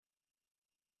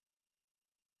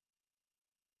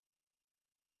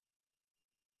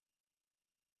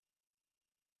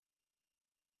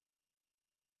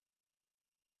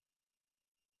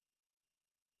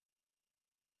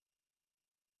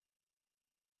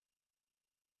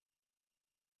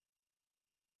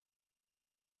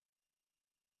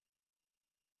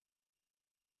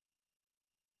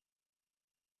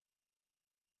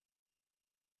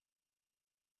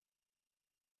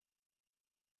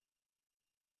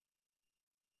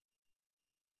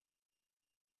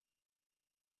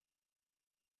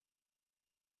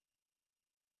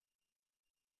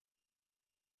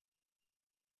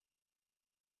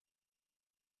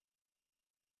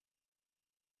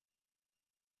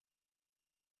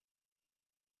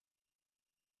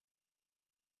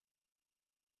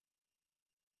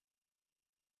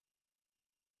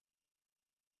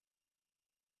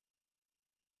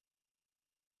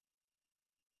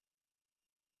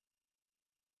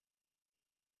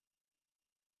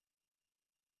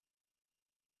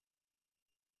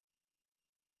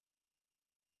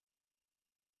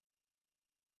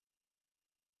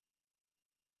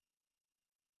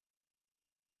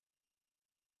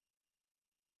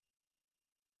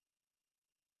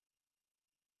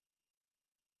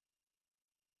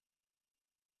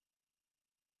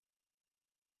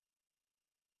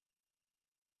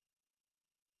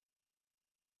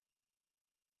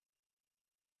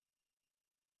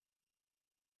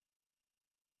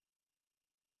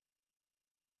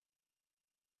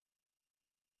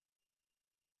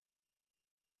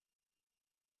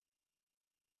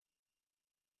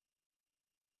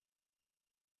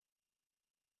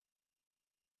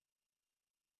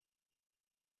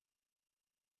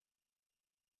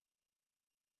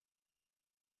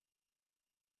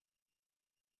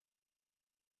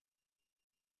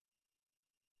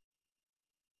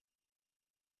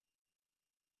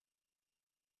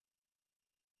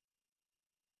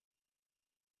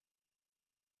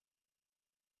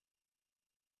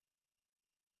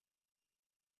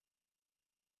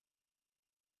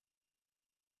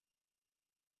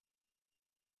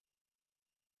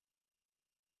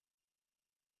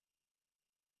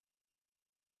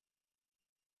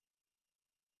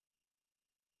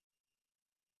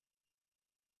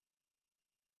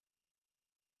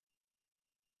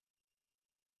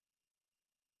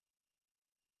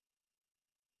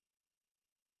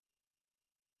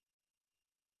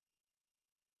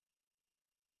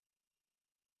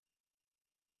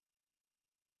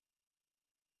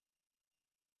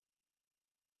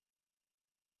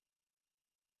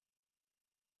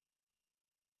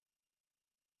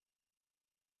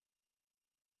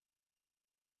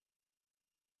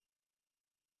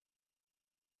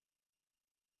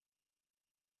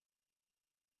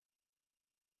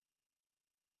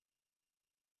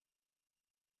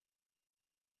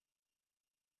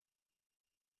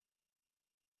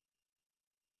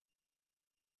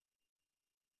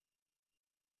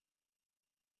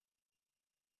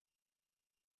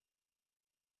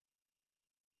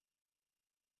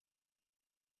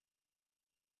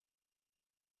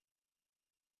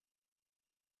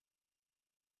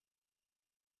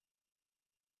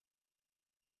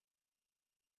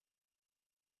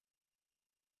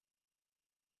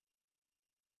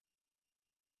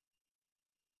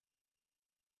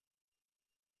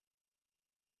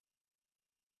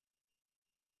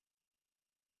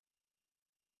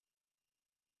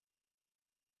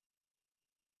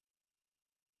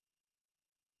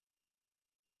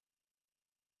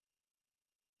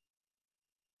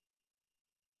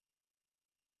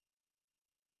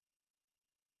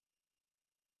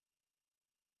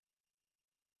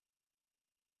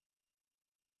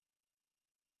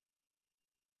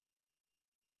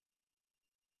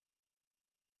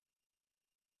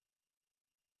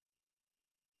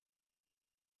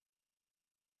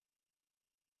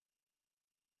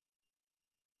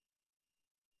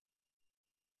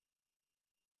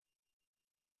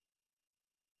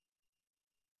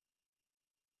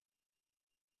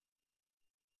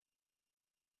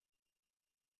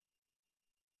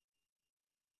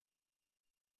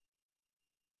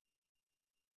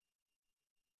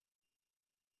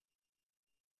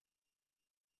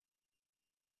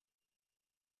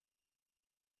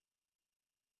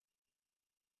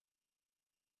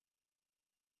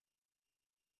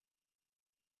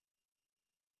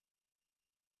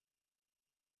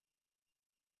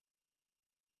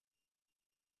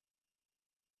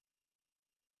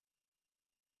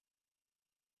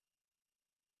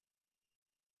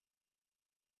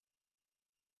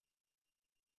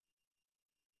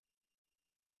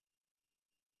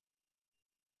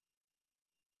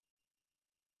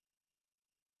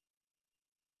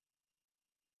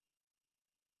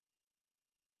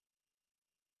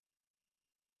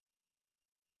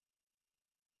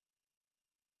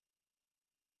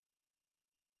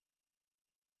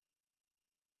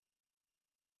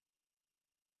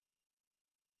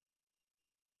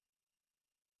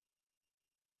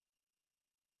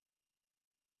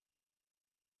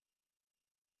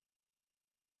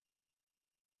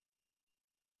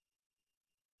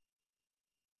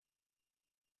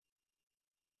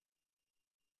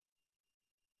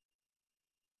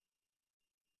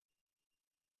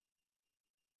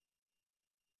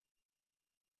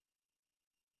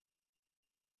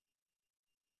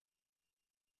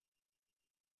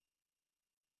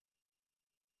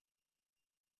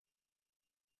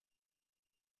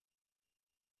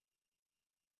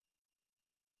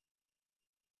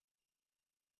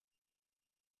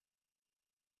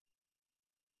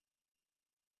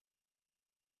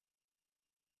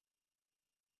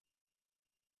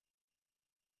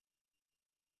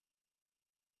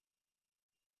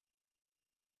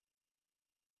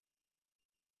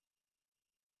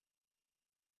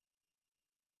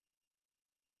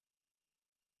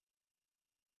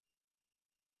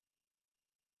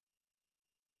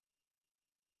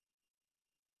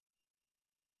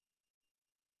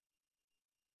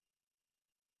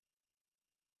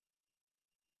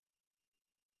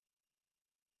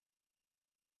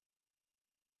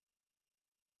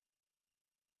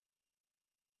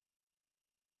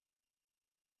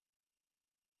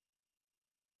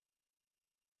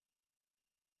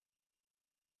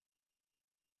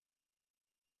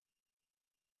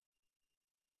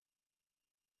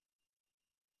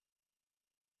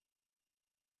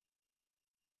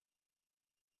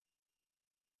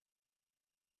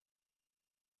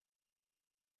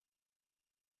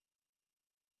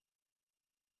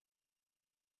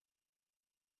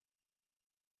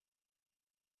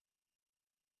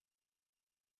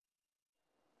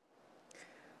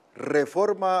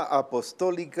Reforma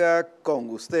Apostólica con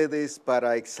ustedes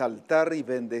para exaltar y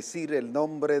bendecir el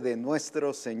nombre de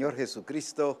nuestro Señor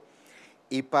Jesucristo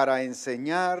y para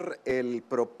enseñar el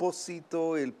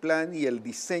propósito, el plan y el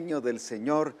diseño del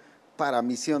Señor para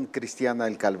Misión Cristiana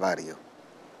El Calvario.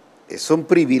 Es un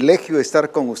privilegio estar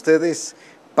con ustedes,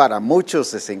 para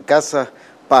muchos es en casa,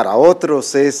 para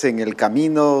otros es en el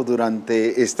camino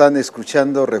están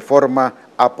escuchando Reforma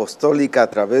Apostólica a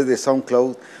través de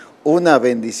SoundCloud. Una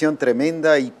bendición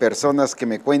tremenda, y personas que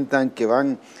me cuentan que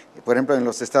van, por ejemplo, en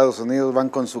los Estados Unidos, van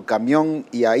con su camión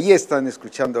y ahí están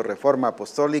escuchando Reforma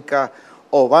Apostólica,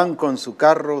 o van con su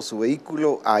carro, su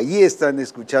vehículo, ahí están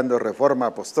escuchando Reforma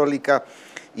Apostólica,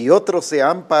 y otros se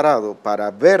han parado para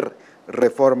ver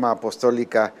Reforma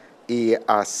Apostólica y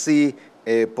así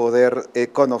poder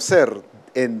conocer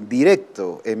en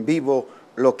directo, en vivo,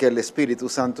 lo que el Espíritu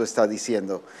Santo está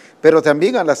diciendo. Pero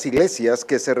también a las iglesias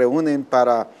que se reúnen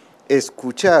para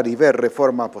escuchar y ver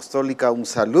Reforma Apostólica, un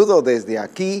saludo desde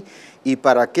aquí, y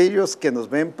para aquellos que nos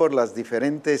ven por las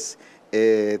diferentes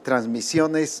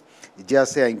transmisiones, ya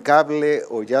sea en cable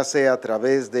o ya sea a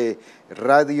través de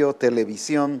radio,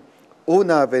 televisión,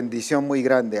 una bendición muy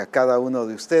grande a cada uno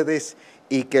de ustedes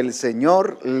y que el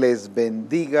Señor les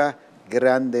bendiga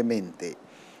grandemente.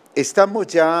 Estamos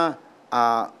ya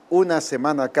a una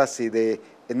semana casi de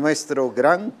nuestro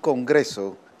gran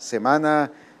congreso,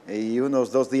 semana y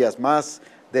unos 2 días más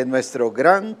de nuestro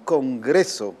gran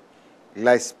congreso,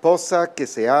 la esposa que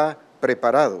se ha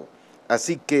preparado.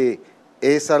 Así que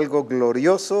es algo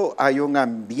glorioso, hay un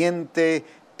ambiente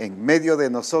en medio de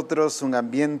nosotros, un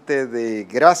ambiente de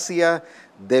gracia,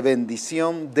 de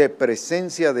bendición, de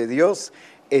presencia de Dios.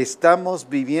 Estamos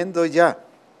viviendo ya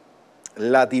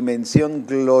la dimensión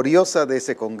gloriosa de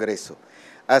ese congreso.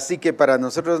 Así que para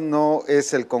nosotros no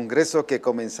es el congreso que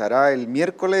comenzará el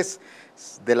miércoles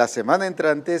de la semana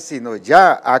entrante, sino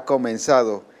ya ha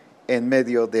comenzado en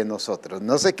medio de nosotros.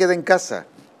 No se quede en casa,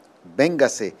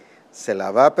 véngase, se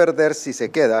la va a perder si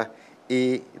se queda,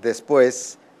 y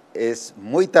después es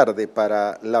muy tarde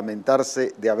para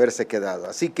lamentarse de haberse quedado.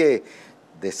 Así que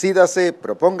decídase,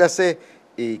 propóngase,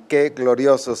 y qué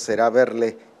glorioso será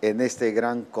verle en este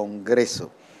gran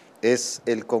congreso. Es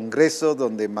el congreso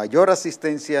donde mayor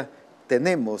asistencia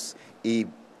tenemos y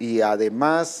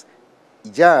además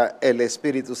ya el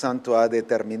Espíritu Santo ha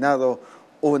determinado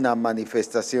una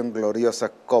manifestación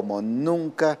gloriosa como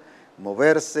nunca,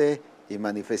 moverse y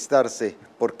manifestarse,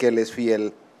 porque Él es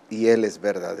fiel y Él es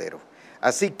verdadero.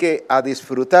 Así que a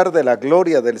disfrutar de la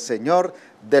gloria del Señor,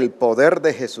 del poder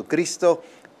de Jesucristo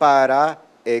para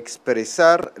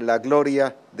expresar la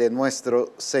gloria de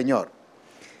nuestro Señor.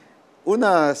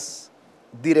 Unas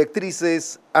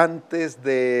directrices antes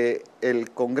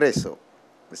del Congreso.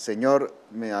 El Señor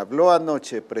me habló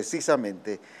anoche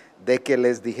precisamente de que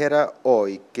les dijera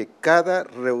hoy que cada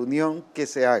reunión que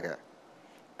se haga,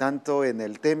 tanto en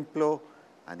el templo,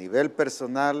 a nivel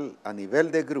personal, a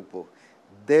nivel de grupo,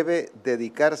 debe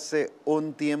dedicarse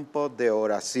un tiempo de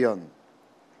oración,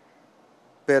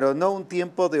 pero no un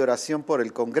tiempo de oración por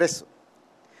el Congreso,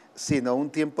 sino un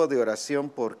tiempo de oración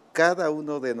por cada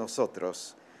uno de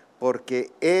nosotros, porque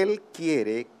Él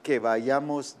quiere que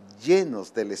vayamos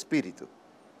llenos del Espíritu,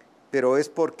 pero es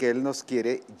porque Él nos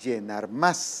quiere llenar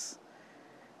más.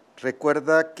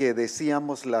 Recuerda que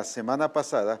decíamos la semana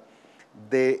pasada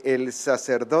del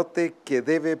sacerdote que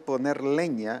debe poner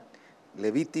leña,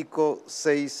 Levítico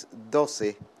 6,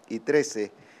 12 y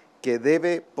 13, que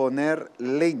debe poner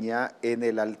leña en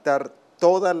el altar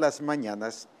todas las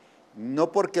mañanas,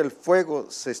 no porque el fuego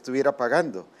se estuviera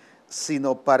apagando,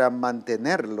 sino para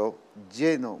mantenerlo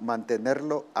lleno,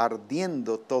 mantenerlo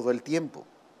ardiendo todo el tiempo.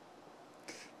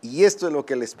 Y esto es lo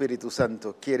que el Espíritu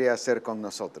Santo quiere hacer con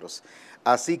nosotros.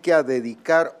 Así que a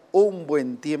dedicar un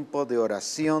buen tiempo de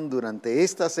oración durante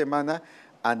esta semana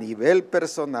a nivel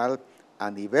personal,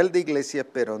 a nivel de iglesia,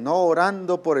 pero no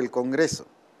orando por el Congreso.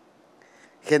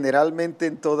 Generalmente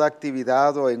en toda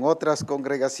actividad o en otras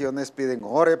congregaciones piden,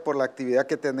 ore por la actividad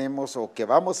que tenemos o que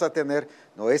vamos a tener.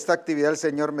 No, esta actividad el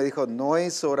Señor me dijo, no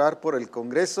es orar por el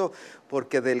Congreso,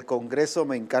 porque del Congreso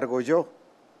me encargo yo.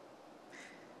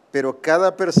 Pero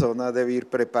cada persona debe ir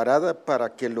preparada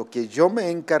para que lo que yo me he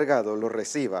encargado lo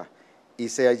reciba y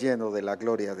sea lleno de la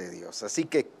gloria de Dios. Así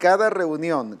que cada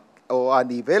reunión o a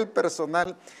nivel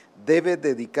personal debe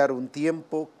dedicar un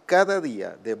tiempo cada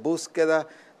día de búsqueda,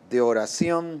 de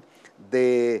oración,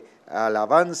 de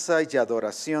alabanza y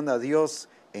adoración a Dios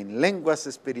en lenguas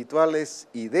espirituales,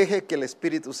 y deje que el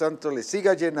Espíritu Santo le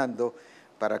siga llenando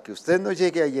para que usted no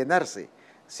llegue a llenarse,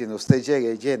 sino usted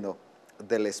llegue lleno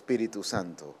del Espíritu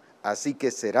Santo. Así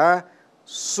que será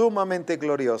sumamente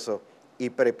glorioso y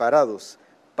preparados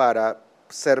para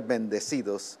ser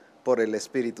bendecidos por el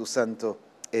Espíritu Santo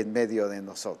en medio de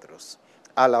nosotros.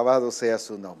 Alabado sea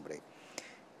su nombre.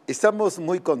 Estamos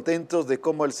muy contentos de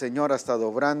cómo el Señor ha estado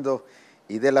obrando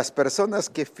y de las personas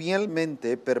que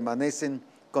fielmente permanecen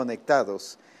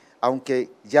conectados, aunque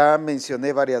ya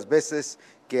mencioné varias veces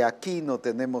que aquí no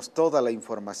tenemos toda la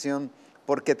información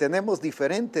porque tenemos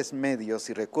diferentes medios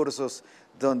y recursos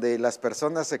donde las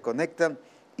personas se conectan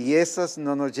y esas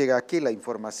no nos llega aquí la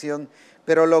información,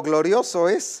 pero lo glorioso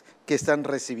es que están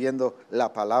recibiendo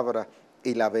la palabra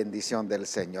y la bendición del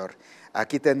Señor.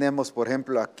 Aquí tenemos, por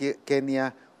ejemplo, a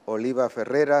Kenia Oliva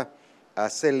Ferrera, a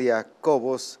Celia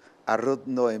Cobos, a Ruth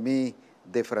Noemí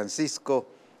de Francisco,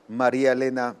 María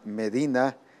Elena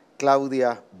Medina,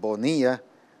 Claudia Bonilla,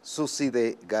 Susi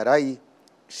de Garay,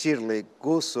 Shirley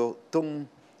Guso Tum,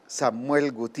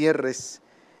 Samuel Gutiérrez,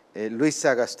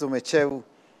 Luisa Gastumecheu,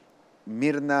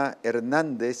 Mirna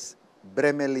Hernández,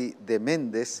 Bremely de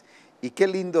Méndez. Y qué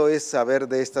lindo es saber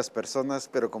de estas personas,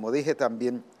 pero como dije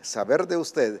también, saber de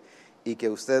usted y que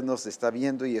usted nos está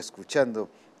viendo y escuchando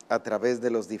a través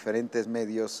de los diferentes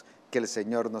medios que el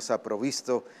Señor nos ha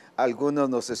provisto. Algunos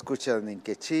nos escuchan en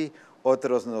quechí,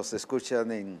 otros nos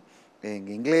escuchan en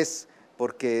inglés,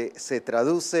 porque se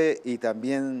traduce y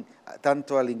también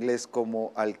tanto al inglés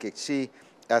como al quechí.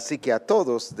 Así que a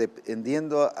todos,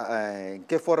 dependiendo en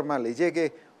qué forma le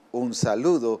llegue, un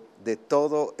saludo de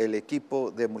todo el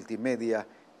equipo de multimedia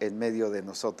en medio de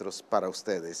nosotros para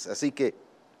ustedes. Así que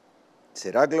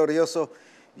será glorioso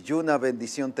y una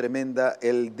bendición tremenda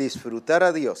el disfrutar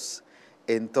a Dios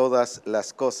en todas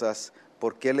las cosas,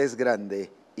 porque Él es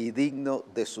grande y digno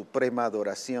de suprema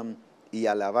adoración y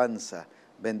alabanza.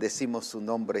 Bendecimos su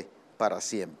nombre para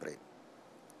siempre.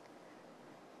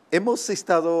 Hemos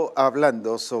estado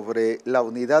hablando sobre la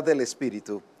unidad del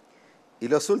Espíritu y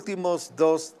los últimos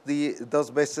dos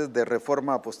veces de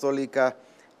Reforma Apostólica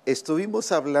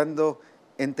estuvimos hablando,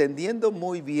 entendiendo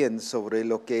muy bien sobre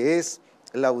lo que es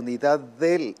la unidad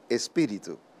del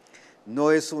Espíritu.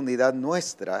 No es unidad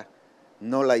nuestra,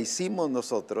 no la hicimos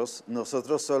nosotros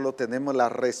solo tenemos la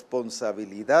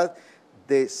responsabilidad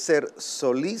de ser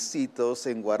solícitos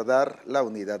en guardar la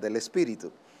unidad del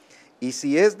Espíritu. Y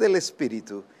si es del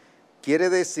Espíritu, quiere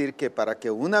decir que para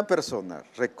que una persona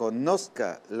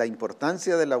reconozca la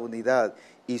importancia de la unidad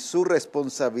y su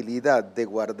responsabilidad de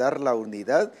guardar la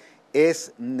unidad,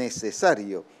 es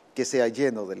necesario que sea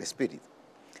lleno del Espíritu.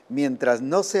 Mientras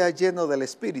no sea lleno del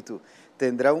Espíritu,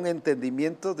 tendrá un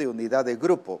entendimiento de unidad de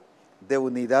grupo, de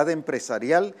unidad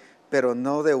empresarial, pero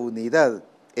no de unidad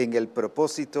en el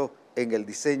propósito, en el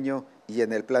diseño y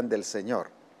en el plan del Señor.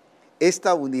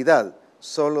 Esta unidad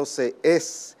solo se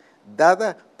es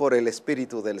dada por el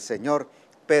Espíritu del Señor,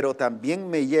 pero también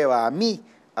me lleva a mí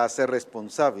a ser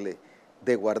responsable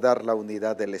de guardar la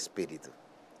unidad del Espíritu.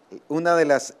 Una de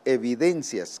las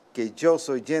evidencias que yo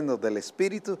soy lleno del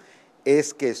Espíritu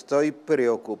es que estoy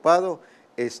preocupado,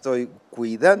 estoy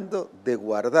cuidando de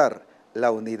guardar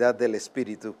la unidad del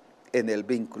Espíritu en el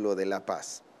vínculo de la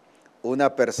paz.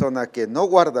 Una persona que no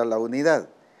guarda la unidad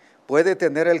puede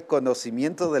tener el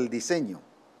conocimiento del diseño,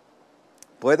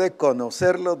 puede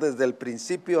conocerlo desde el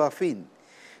principio a fin,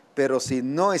 pero si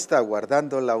no está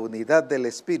guardando la unidad del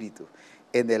Espíritu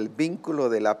en el vínculo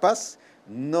de la paz,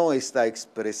 no está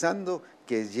expresando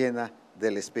que es llena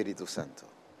del Espíritu Santo.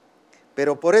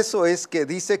 Pero por eso es que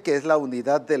dice que es la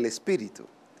unidad del Espíritu.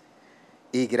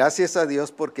 Y gracias a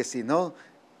Dios, porque si no,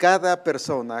 cada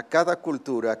persona, cada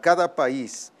cultura, cada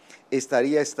país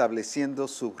estaría estableciendo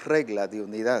su regla de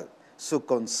unidad, su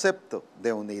concepto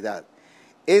de unidad.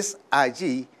 Es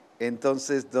allí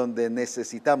entonces donde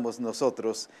necesitamos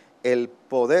nosotros el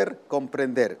poder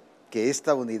comprender que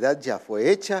esta unidad ya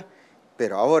fue hecha,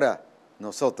 pero ahora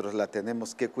nosotros la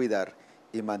tenemos que cuidar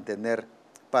y mantener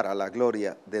para la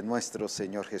gloria de nuestro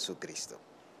Señor Jesucristo.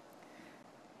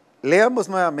 Leamos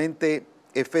nuevamente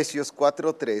Efesios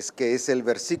 4:3, que es el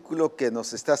versículo que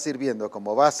nos está sirviendo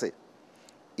como base.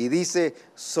 Y dice,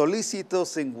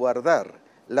 solícitos en guardar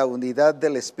la unidad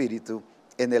del Espíritu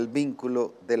en el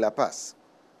vínculo de la paz.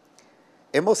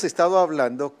 Hemos estado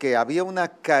hablando que había una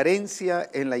carencia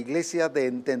en la iglesia de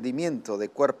entendimiento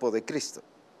del cuerpo de Cristo.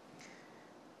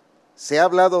 Se ha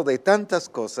hablado de tantas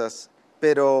cosas,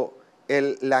 pero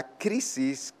la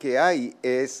crisis que hay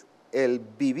es el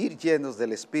vivir llenos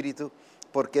del Espíritu,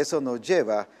 porque eso nos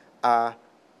lleva a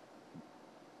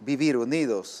vivir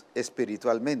unidos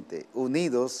espiritualmente,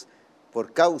 unidos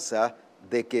por causa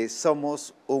de que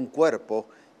somos un cuerpo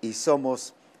y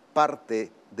somos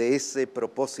parte de ese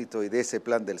propósito y de ese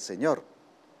plan del Señor.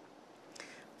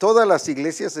 Todas las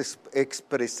iglesias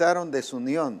expresaron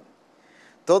desunión,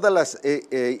 Todas las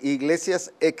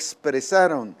iglesias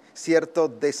expresaron cierto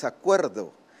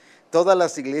desacuerdo. Todas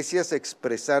las iglesias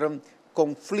expresaron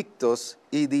conflictos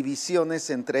y divisiones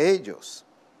entre ellos.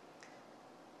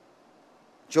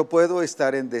 Yo puedo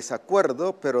estar en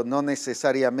desacuerdo, pero no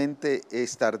necesariamente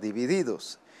estar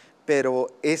divididos. Pero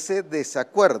ese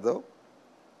desacuerdo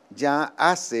ya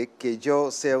hace que yo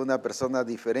sea una persona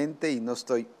diferente y no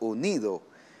estoy unido.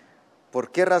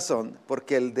 ¿Por qué razón?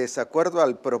 Porque el desacuerdo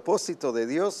al propósito de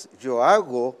Dios, yo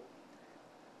hago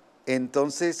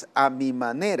entonces a mi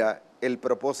manera el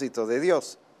propósito de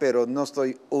Dios, pero no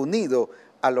estoy unido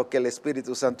a lo que el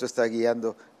Espíritu Santo está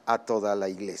guiando a toda la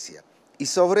iglesia. Y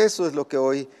sobre eso es lo que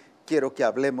hoy quiero que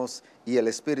hablemos, y el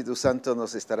Espíritu Santo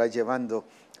nos estará llevando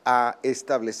a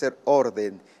establecer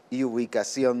orden y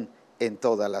ubicación en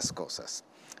todas las cosas.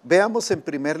 Veamos en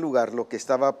primer lugar lo que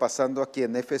estaba pasando aquí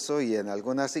en Éfeso y en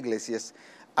algunas iglesias,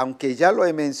 aunque ya lo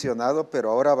he mencionado,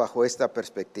 pero ahora bajo esta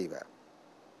perspectiva.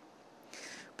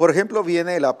 Por ejemplo,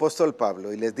 viene el apóstol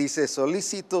Pablo y les dice: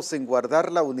 solícitos en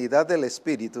guardar la unidad del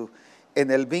Espíritu en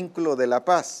el vínculo de la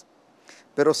paz.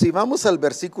 Pero si vamos al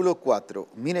versículo 4,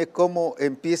 mire cómo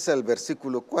empieza el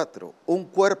versículo 4. Un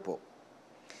cuerpo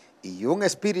y un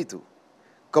espíritu,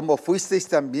 como fuisteis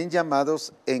también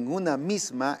llamados en una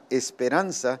misma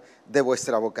esperanza de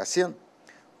vuestra vocación.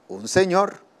 Un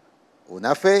Señor,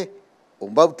 una fe,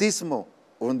 un bautismo,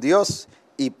 un Dios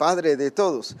y Padre de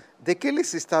todos. ¿De qué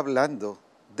les está hablando?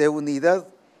 De unidad.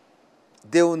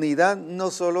 De unidad no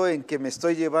solo en que me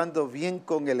estoy llevando bien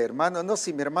con el hermano. No,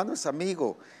 si mi hermano es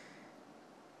amigo,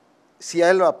 si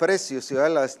a él lo aprecio, si a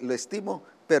él lo estimo,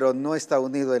 pero no está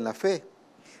unido en la fe,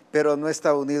 pero no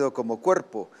está unido como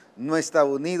cuerpo, no está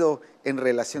unido en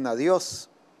relación a Dios.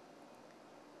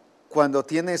 Cuando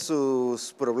tiene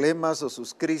sus problemas o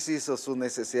sus crisis o su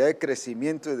necesidad de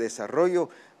crecimiento y desarrollo,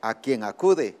 ¿a quién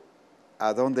acude?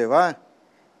 ¿A dónde va?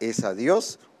 ¿Es a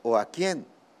Dios o a quién?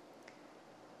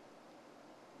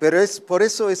 Pero por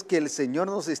eso es que el Señor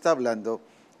nos está hablando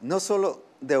no solo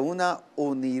de una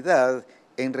unidad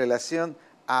en relación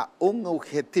a un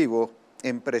objetivo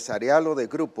empresarial o de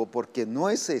grupo, porque no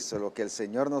es eso lo que el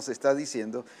Señor nos está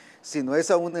diciendo, sino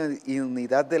es a una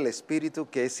unidad del Espíritu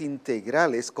que es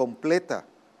integral, es completa,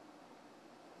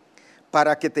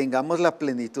 para que tengamos la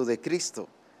plenitud de Cristo.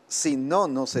 Si no,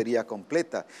 no sería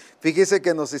completa. Fíjese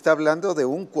que nos está hablando de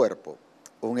un cuerpo,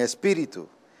 un espíritu.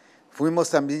 Fuimos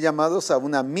también llamados a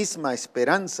una misma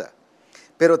esperanza,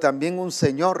 pero también un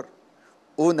Señor,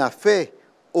 una fe,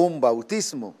 un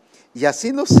bautismo. Y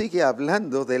así nos sigue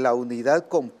hablando de la unidad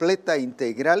completa e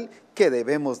integral que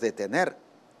debemos de tener.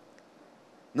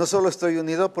 No solo estoy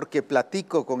unido porque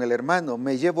platico con el hermano,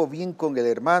 me llevo bien con el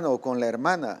hermano o con la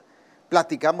hermana,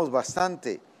 platicamos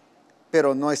bastante,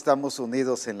 pero no estamos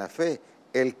unidos en la fe.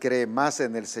 Él cree más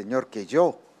en el Señor que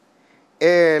yo.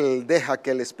 Él deja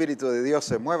que el Espíritu de Dios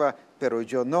se mueva, pero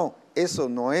yo no. Eso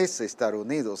no es estar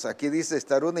unidos. Aquí dice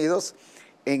estar unidos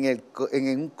en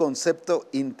un concepto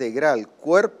integral,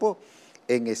 cuerpo,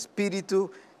 en espíritu,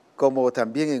 como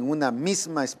también en una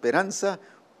misma esperanza,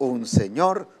 un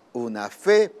Señor, una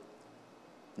fe.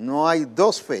 No hay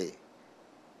dos fe,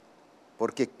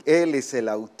 porque Él es el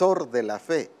autor de la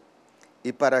fe.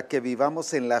 Y para que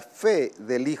vivamos en la fe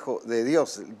del Hijo de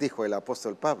Dios, dijo el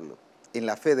apóstol Pablo, en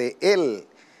la fe de Él,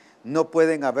 no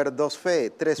pueden haber dos fe,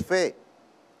 tres fe.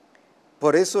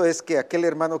 Por eso es que aquel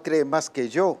hermano cree más que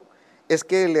yo. Es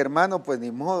que el hermano, pues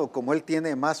ni modo, como él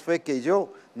tiene más fe que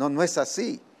yo. No, no es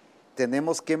así.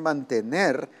 Tenemos que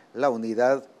mantener la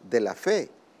unidad de la fe.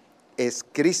 Es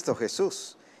Cristo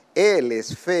Jesús. Él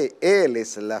es fe, Él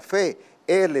es la fe,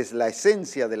 Él es la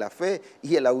esencia de la fe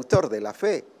y el autor de la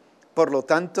fe. Por lo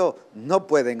tanto, no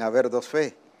pueden haber dos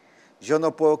fe. Yo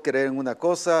no puedo creer en una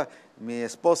cosa, mi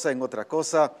esposa en otra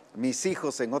cosa, mis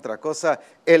hijos en otra cosa,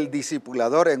 el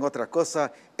discipulador en otra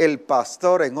cosa, el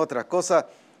pastor en otra cosa.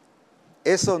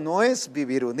 Eso no es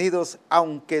vivir unidos,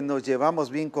 aunque nos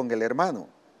llevamos bien con el hermano.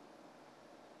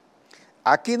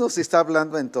 Aquí nos está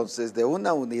hablando entonces de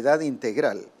una unidad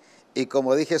integral. Y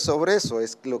como dije, sobre eso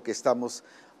es lo que estamos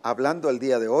hablando el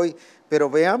día de hoy. Pero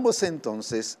veamos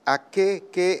entonces a qué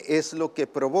es lo que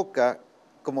provoca,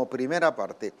 como primera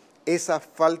parte, esa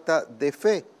falta de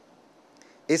fe,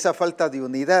 esa falta de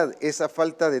unidad, esa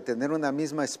falta de tener una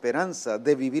misma esperanza,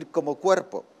 de vivir como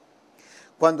cuerpo.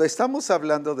 Cuando estamos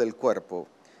hablando del cuerpo,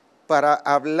 para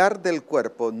hablar del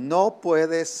cuerpo no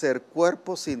puede ser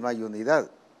cuerpo si no hay unidad.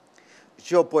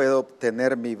 Yo puedo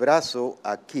tener mi brazo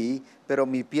aquí, pero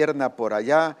mi pierna por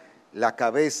allá, la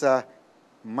cabeza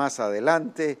más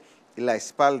adelante, la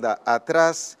espalda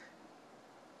atrás.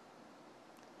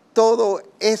 Todo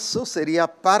eso sería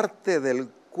parte del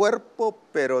cuerpo,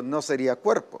 pero no sería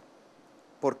cuerpo.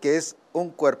 porque es un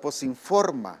cuerpo sin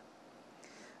forma.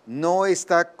 No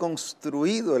está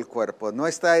construido el cuerpo, no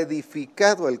está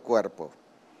edificado el cuerpo.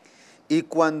 Y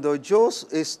cuando yo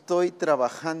estoy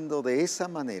trabajando de esa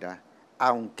manera,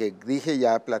 aunque dije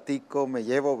ya platico, me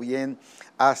llevo bien,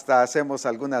 hasta hacemos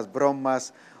algunas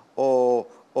bromas o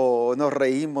nos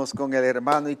reímos con el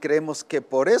hermano y creemos que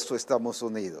por eso estamos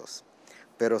unidos.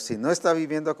 Pero si no está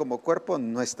viviendo como cuerpo,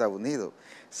 no está unido.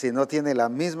 Si no tiene la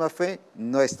misma fe,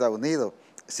 no está unido.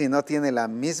 Si no tiene la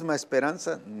misma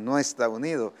esperanza, no está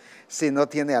unido. Si no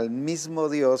tiene al mismo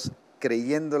Dios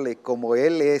creyéndole como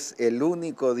Él es el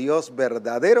único Dios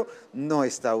verdadero, no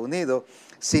está unido.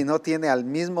 Si no tiene al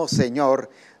mismo Señor,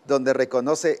 donde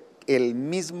reconoce el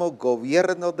mismo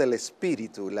gobierno del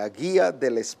Espíritu, la guía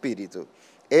del Espíritu.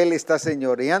 Él está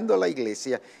señoreando la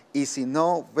iglesia, y si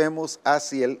no vemos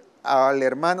hacia al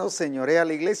hermano señorea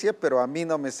la iglesia, pero a mí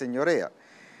no me señorea.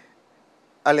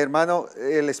 Al hermano,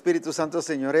 el Espíritu Santo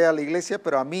señorea la iglesia,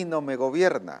 pero a mí no me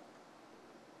gobierna.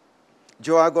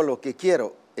 Yo hago lo que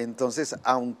quiero. Entonces,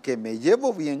 aunque me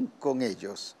llevo bien con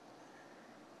ellos,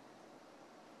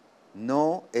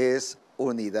 no es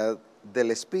unidad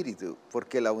del Espíritu,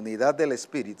 porque la unidad del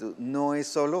Espíritu no es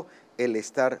solo el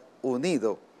estar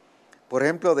unido. Por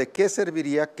ejemplo, ¿de qué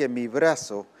serviría que mi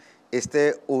brazo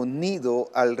esté unido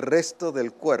al resto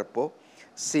del cuerpo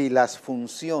si las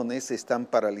funciones están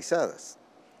paralizadas?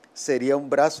 Sería un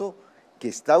brazo que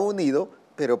está unido,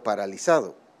 pero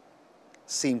paralizado,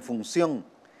 sin función.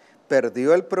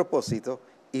 Perdió el propósito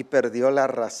y perdió la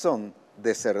razón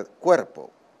de ser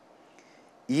cuerpo.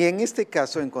 Y en este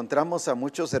caso encontramos a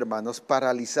muchos hermanos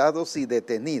paralizados y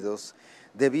detenidos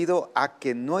debido a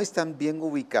que no están bien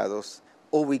ubicados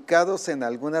en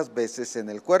algunas veces en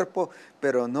el cuerpo,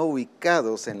 pero no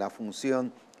ubicados en la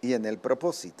función y en el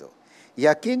propósito. Y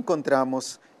aquí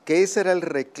encontramos que ese era el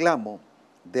reclamo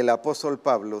del apóstol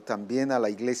Pablo también a la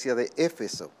iglesia de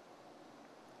Éfeso.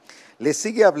 Le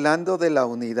sigue hablando de la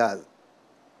unidad.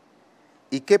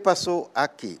 ¿Y qué pasó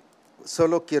aquí?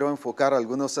 Solo quiero enfocar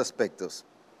algunos aspectos.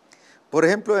 Por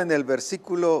ejemplo, en el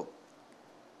versículo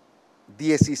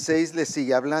 16 le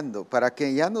sigue hablando, para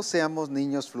que ya no seamos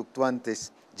niños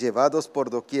fluctuantes, llevados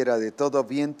por doquiera de todo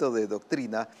viento de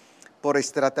doctrina, por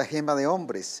estratagema de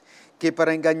hombres, que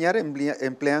para engañar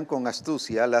emplean con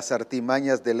astucia las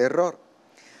artimañas del error,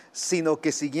 sino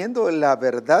que siguiendo la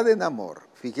verdad en amor,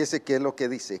 fíjese qué es lo que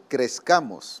dice,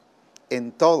 crezcamos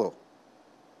en todo,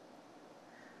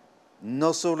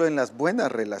 no solo en las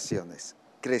buenas relaciones,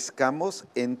 crezcamos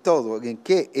en todo. ¿En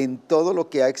qué? En todo lo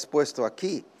que ha expuesto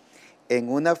aquí, en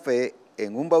una fe,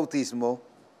 en un bautismo,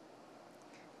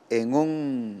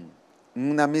 en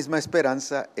una misma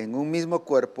esperanza, en un mismo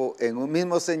cuerpo, en un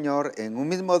mismo Señor, en un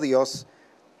mismo Dios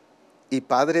y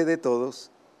Padre de todos.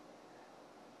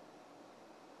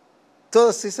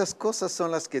 Todas esas cosas son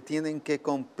las que tienen que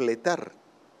completar.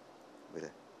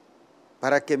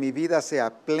 Para que mi vida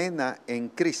sea plena en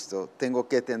Cristo, tengo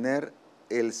que tener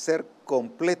el ser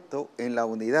completo en la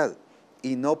unidad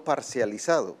y no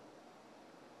parcializado.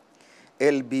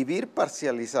 El vivir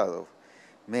parcializado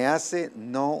me hace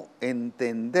no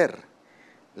entender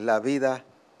la vida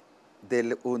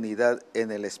de unidad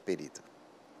en el Espíritu.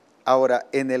 Ahora,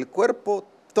 en el cuerpo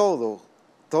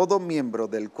todo miembro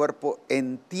del cuerpo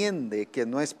entiende que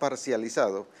no es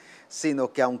parcializado,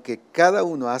 sino que aunque cada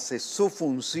uno hace su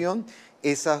función,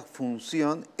 esa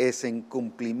función es en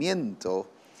cumplimiento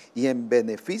y en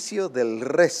beneficio del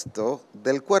resto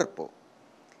del cuerpo.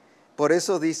 Por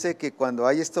eso dice que cuando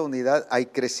hay esta unidad hay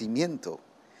crecimiento,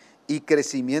 y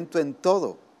crecimiento en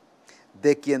todo,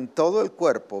 de quien todo el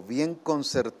cuerpo bien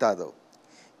concertado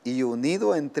y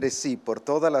unido entre sí por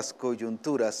todas las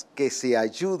coyunturas que se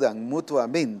ayudan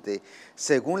mutuamente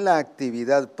según la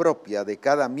actividad propia de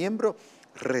cada miembro,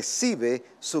 recibe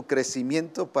su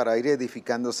crecimiento para ir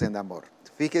edificándose en amor.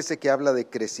 Fíjese que habla de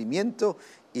crecimiento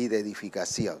y de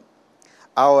edificación.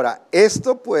 Ahora,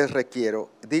 esto pues requiero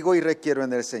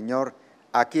en el Señor,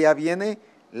 aquí ya viene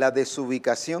la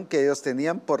desubicación que ellos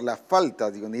tenían por la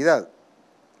falta de unidad.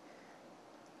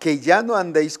 Que ya no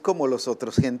andéis como los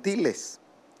otros gentiles,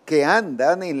 que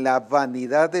andan en la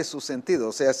vanidad de su sentido,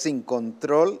 o sea, sin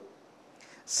control,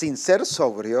 sin ser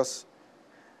sobrios,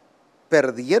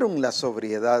 perdieron la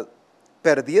sobriedad,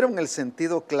 perdieron el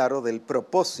sentido claro del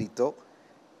propósito,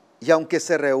 y aunque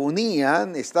se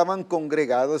reunían, estaban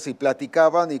congregados y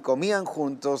platicaban y comían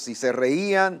juntos y se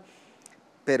reían,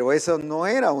 pero eso no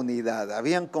era unidad,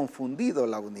 habían confundido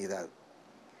la unidad.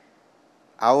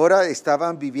 Ahora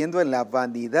estaban viviendo en la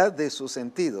vanidad de su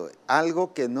sentido,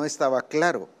 algo que no estaba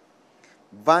claro.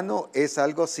 Vano es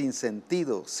algo sin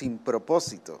sentido, sin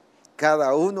propósito.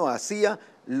 Cada uno hacía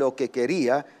lo que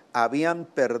quería, habían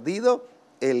perdido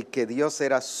el que Dios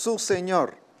era su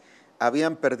Señor.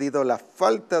 Habían perdido la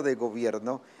falta de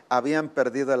gobierno, habían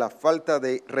perdido la falta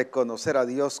de reconocer a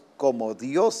Dios como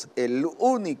Dios, el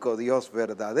único Dios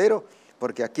verdadero,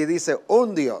 porque aquí dice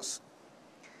un Dios.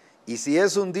 Y si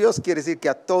es un Dios, quiere decir que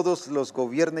a todos los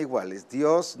gobierna iguales.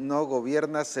 Dios no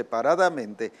gobierna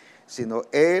separadamente, sino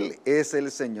Él es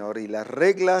el Señor. Y las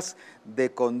reglas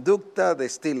de conducta, de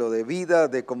estilo de vida,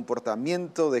 de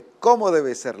comportamiento, de cómo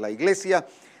debe ser la iglesia,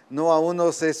 no a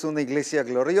unos es una iglesia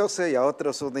gloriosa y a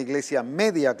otros una iglesia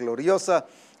media gloriosa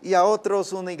y a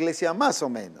otros una iglesia más o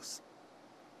menos.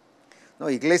 No,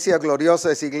 iglesia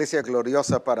gloriosa es iglesia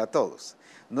gloriosa para todos.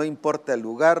 No importa el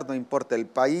lugar, no importa el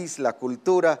país, la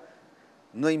cultura,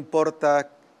 no importa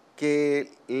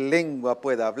qué lengua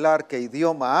pueda hablar, qué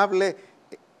idioma hable,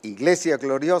 iglesia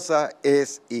gloriosa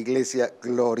es iglesia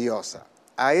gloriosa.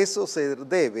 A eso se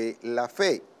debe la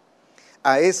fe,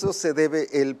 a eso se debe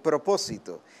el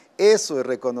propósito. Eso es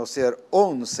reconocer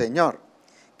un Señor,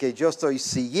 que yo estoy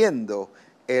siguiendo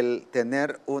el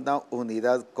tener una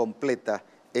unidad completa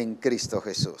en Cristo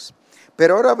Jesús.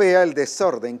 Pero ahora vea el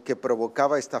desorden que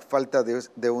provocaba esta falta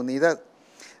de unidad.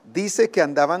 Dice que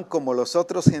andaban como los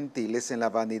otros gentiles en la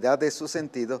vanidad de su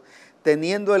sentido,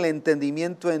 teniendo el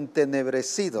entendimiento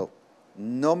entenebrecido.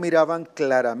 No miraban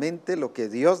claramente lo que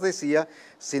Dios decía,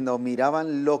 sino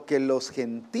miraban lo que los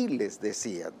gentiles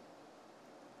decían.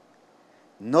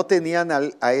 No tenían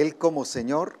a Él como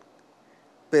Señor,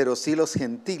 pero sí los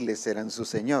gentiles eran su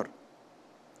Señor.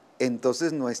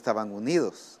 Entonces no estaban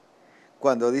unidos.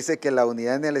 Cuando dice que la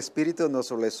unidad en el Espíritu no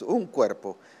solo es un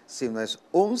cuerpo, sino es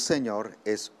un Señor,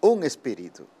 es un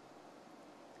Espíritu.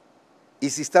 Y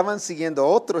si estaban siguiendo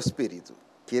otro Espíritu,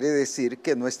 quiere decir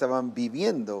que no estaban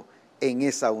viviendo en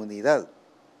esa unidad.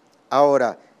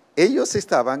 Ahora, ellos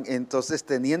estaban entonces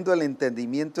teniendo el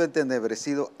entendimiento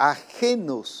entenebrecido,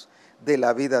 ajenos de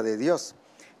la vida de Dios.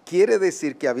 Quiere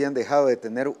decir que habían dejado de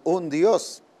tener un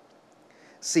Dios.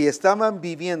 Si estaban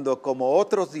viviendo como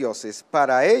otros dioses,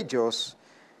 para ellos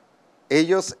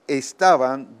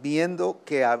estaban viendo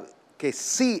que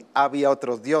sí había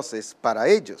otros dioses para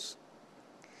ellos.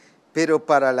 Pero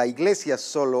para la iglesia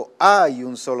solo hay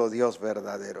un solo Dios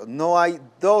verdadero. No hay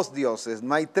dos dioses,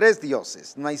 no hay tres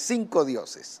dioses, no hay 5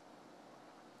 dioses.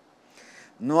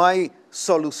 No hay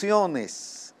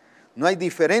soluciones. No hay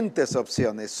diferentes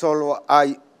opciones, solo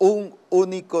hay un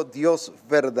único Dios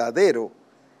verdadero.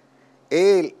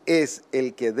 Él es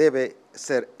el que debe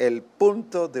ser el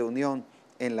punto de unión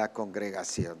en la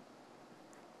congregación.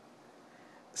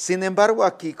 Sin embargo,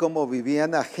 aquí como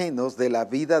vivían ajenos de la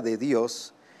vida de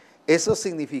Dios, eso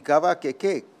significaba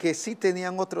que sí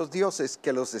tenían otros dioses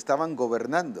que los estaban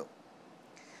gobernando.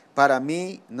 Para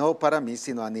mí, no para mí,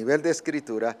 sino a nivel de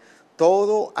escritura,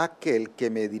 todo aquel que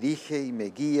me dirige y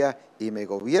me guía y me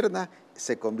gobierna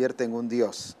se convierte en un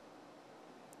Dios.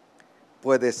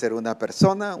 Puede ser una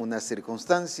persona, una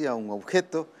circunstancia, un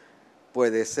objeto,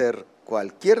 puede ser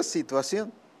cualquier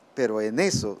situación, pero en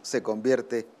eso se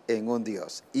convierte en un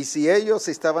Dios. Y si ellos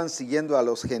estaban siguiendo a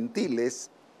los gentiles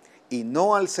y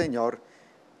no al Señor,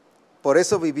 por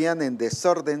eso vivían en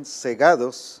desorden,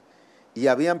 cegados, y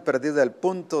habían perdido el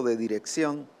punto de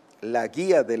dirección, la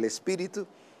guía del Espíritu,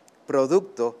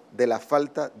 producto de la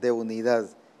falta de unidad,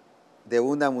 de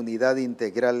una unidad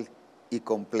integral y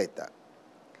completa.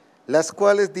 Las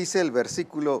cuales, dice el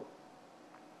versículo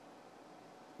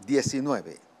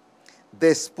 19,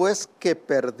 después que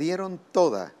perdieron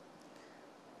toda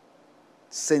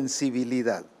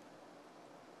sensibilidad,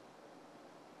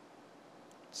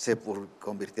 se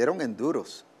convirtieron en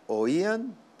duros,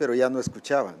 oían pero ya no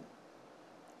escuchaban.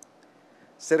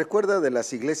 ¿Se recuerda de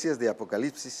las iglesias de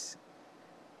Apocalipsis?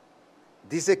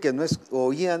 Dice que no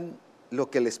oían lo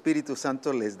que el Espíritu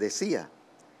Santo les decía.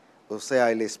 O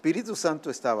sea, el Espíritu Santo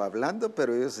estaba hablando,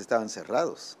 pero ellos estaban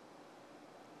cerrados.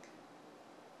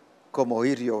 Como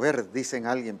oír llover, dicen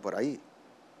alguien por ahí.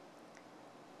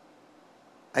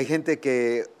 Hay gente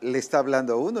que le está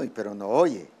hablando a uno, pero no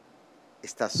oye,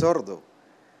 está sordo.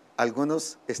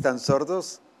 Algunos están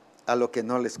sordos a lo que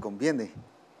no les conviene,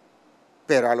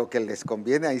 pero a lo que les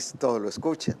conviene ahí todo lo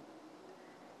escuchan.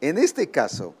 En este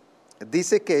caso,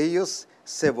 dice que ellos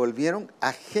se volvieron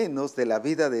ajenos de la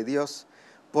vida de Dios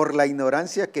por la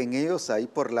ignorancia que en ellos hay,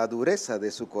 por la dureza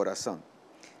de su corazón.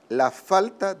 La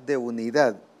falta de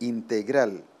unidad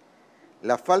integral,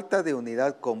 la falta de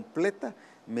unidad completa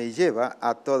me lleva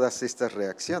a todas estas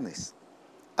reacciones,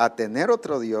 a tener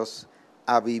otro Dios,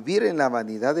 a vivir en la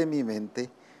vanidad de mi mente,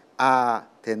 a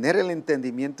tener el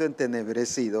entendimiento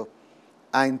entenebrecido,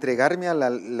 a entregarme a la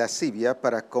lascivia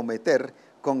para cometer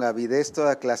con avidez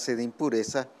toda clase de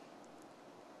impureza,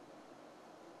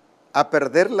 a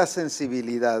perder la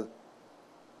sensibilidad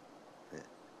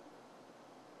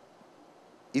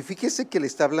Y fíjese que le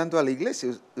está hablando a la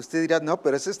iglesia. Usted dirá, no,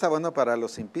 pero eso está bueno para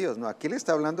los impíos. No, aquí le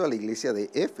está hablando a la iglesia de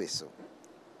Éfeso.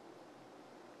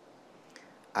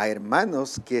 A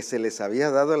hermanos que se les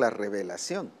había dado la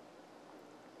revelación.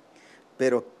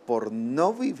 Pero por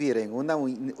no vivir en una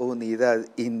unidad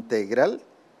integral,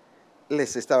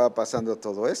 les estaba pasando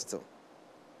todo esto.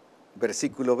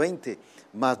 Versículo 20,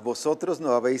 mas vosotros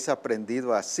no habéis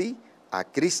aprendido así a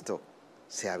Cristo.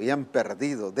 Se habían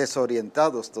perdido,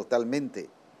 desorientados totalmente.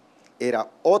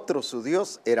 Era otro su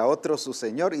Dios, era otro su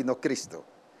Señor y no Cristo.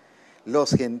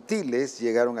 Los gentiles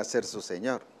llegaron a ser su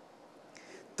Señor.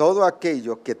 Todo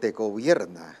aquello que te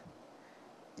gobierna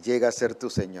llega a ser tu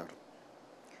Señor.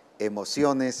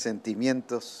 Emociones,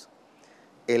 sentimientos,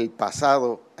 el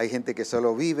pasado, hay gente que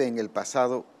solo vive en el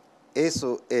pasado,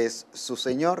 eso es su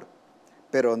Señor,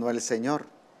 pero no el Señor.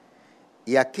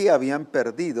 Y aquí habían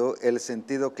perdido el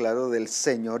sentido claro del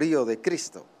señorío de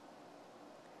Cristo.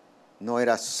 No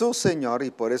era su Señor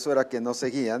y por eso era que no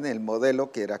seguían el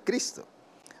modelo que era Cristo.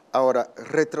 Ahora,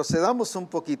 retrocedamos un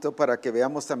poquito para que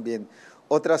veamos también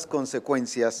otras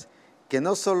consecuencias que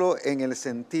no solo en el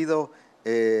sentido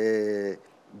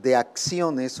de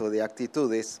acciones o de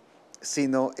actitudes,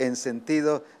 sino en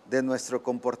sentido de nuestro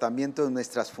comportamiento, de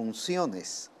nuestras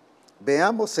funciones.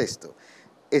 Veamos esto.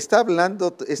 Está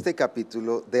hablando este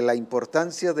capítulo de la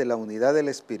importancia de la unidad del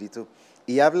Espíritu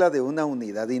y habla de una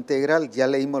unidad integral. Ya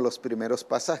leímos los primeros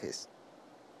pasajes.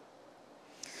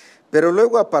 Pero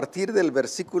luego a partir del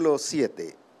versículo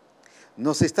 7,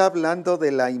 nos está hablando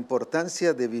de la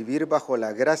importancia de vivir bajo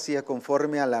la gracia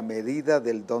conforme a la medida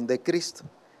del don de Cristo.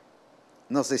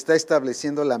 Nos está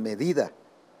estableciendo la medida.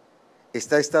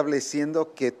 Está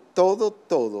estableciendo que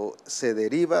todo se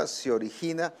deriva, se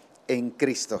origina en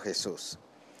Cristo Jesús.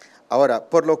 Ahora,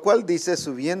 por lo cual dice,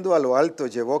 subiendo a lo alto,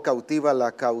 llevó cautiva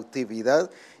la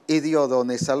cautividad y dio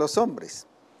dones a los hombres.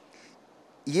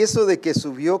 Y eso de que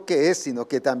subió, ¿qué es? Sino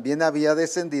que también había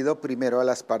descendido primero a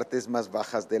las partes más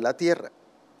bajas de la tierra.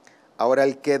 Ahora,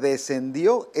 el que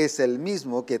descendió es el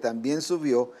mismo que también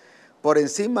subió por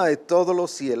encima de todos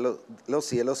los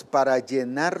cielos para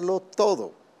llenarlo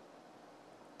todo.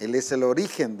 Él es el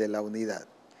origen de la unidad.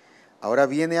 Ahora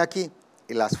viene aquí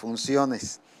las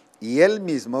funciones. Y él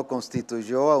mismo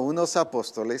constituyó a unos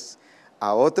apóstoles,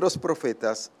 a otros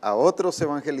profetas, a otros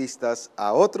evangelistas,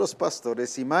 a otros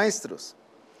pastores y maestros.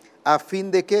 ¿A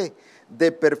fin de qué?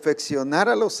 De perfeccionar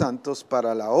a los santos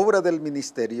para la obra del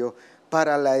ministerio,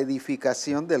 para la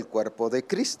edificación del cuerpo de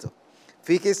Cristo.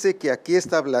 Fíjese que aquí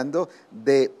está hablando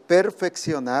de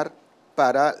perfeccionar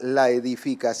para la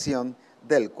edificación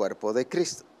del cuerpo de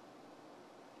Cristo.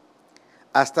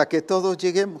 Hasta que todos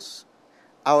lleguemos.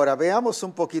 Ahora veamos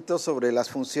un poquito sobre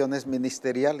las funciones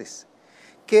ministeriales.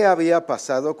 ¿Qué había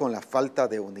pasado con la falta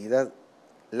de unidad?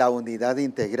 La unidad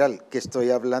integral que estoy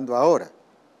hablando ahora.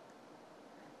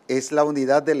 Es la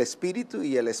unidad del Espíritu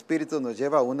y el Espíritu nos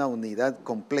lleva a una unidad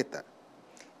completa.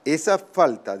 Esa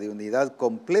falta de unidad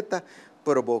completa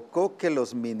provocó que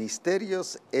los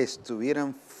ministerios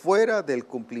estuvieran fuera del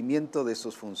cumplimiento de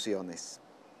sus funciones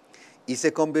y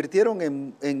se convirtieron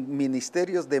en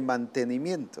ministerios de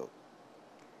mantenimiento,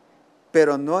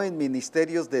 pero no en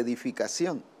ministerios de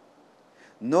edificación,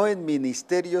 no en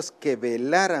ministerios que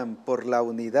velaran por la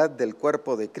unidad del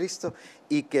cuerpo de Cristo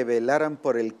y que velaran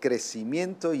por el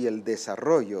crecimiento y el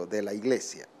desarrollo de la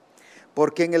iglesia.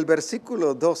 Porque en el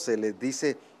versículo 12 les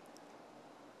dice,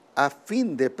 a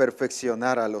fin de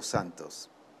perfeccionar a los santos.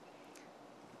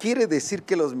 Quiere decir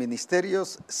que los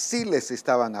ministerios sí les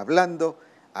estaban hablando.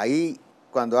 Ahí,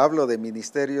 cuando hablo de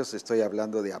ministerios, estoy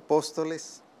hablando de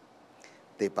apóstoles,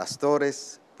 de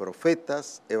pastores,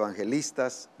 profetas,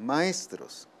 evangelistas,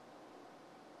 maestros.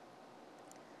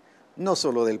 No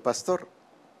solo del pastor,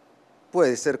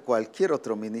 puede ser cualquier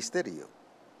otro ministerio.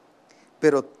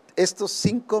 Pero estos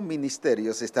 5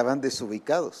 ministerios estaban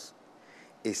desubicados.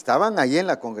 Estaban allí en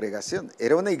la congregación.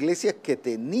 Era una iglesia que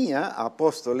tenía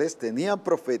apóstoles, tenía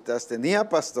profetas, tenía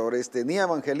pastores, tenía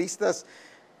evangelistas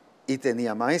y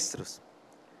tenía maestros.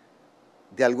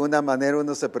 De alguna manera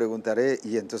uno se preguntará,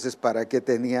 ¿y entonces para qué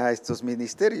tenía estos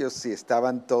ministerios si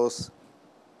estaban todos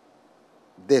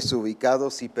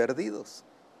desubicados y perdidos?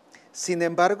 Sin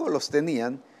embargo, los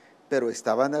tenían, pero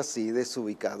estaban así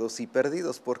desubicados y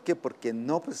perdidos. ¿Por qué? Porque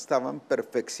no estaban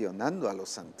perfeccionando a los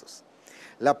santos.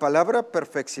 La palabra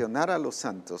perfeccionar a los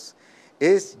santos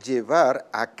es llevar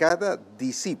a cada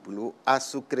discípulo a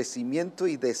su crecimiento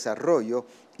y desarrollo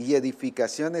y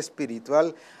edificación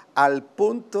espiritual al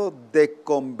punto de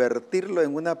convertirlo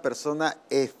en una persona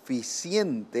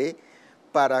eficiente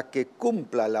para que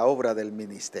cumpla la obra del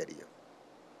ministerio.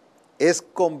 es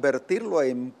convertirlo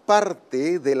en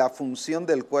parte de la función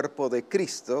del cuerpo de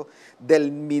Cristo,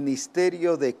 del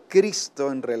ministerio de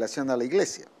Cristo en relación a la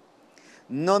iglesia.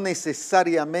 No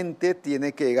necesariamente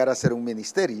tiene que llegar a ser un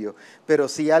ministerio, pero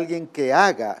sí alguien que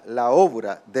haga la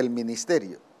obra del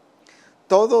ministerio.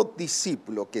 Todo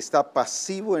discípulo que está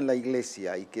pasivo en la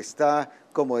iglesia y que está,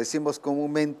 como decimos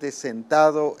comúnmente,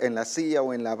 sentado en la silla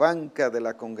o en la banca de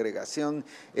la congregación,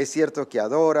 es cierto que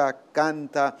adora,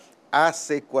 canta,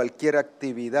 hace cualquier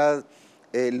actividad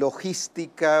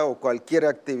logística o cualquier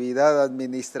actividad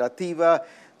administrativa,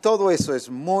 todo eso es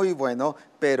muy bueno,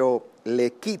 pero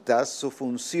le quitas su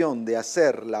función de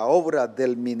hacer la obra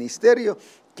del ministerio,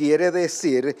 quiere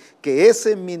decir que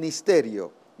ese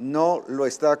ministerio no lo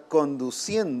está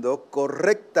conduciendo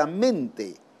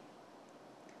correctamente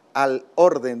al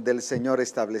orden del Señor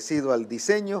establecido, al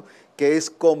diseño, que es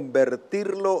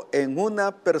convertirlo en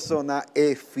una persona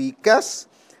eficaz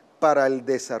para el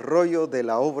desarrollo de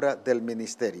la obra del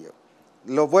ministerio.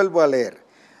 Lo vuelvo a leer.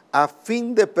 A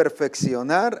fin de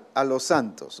perfeccionar a los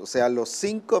santos, o sea, los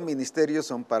 5 ministerios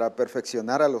son para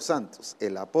perfeccionar a los santos: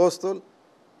 el apóstol,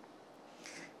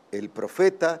 el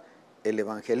profeta, el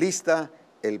evangelista,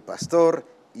 el pastor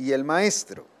y el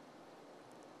maestro.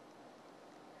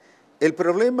 El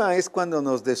problema es cuando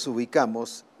nos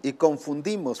desubicamos y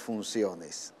confundimos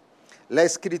funciones. La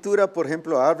Escritura, por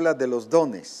ejemplo, habla de los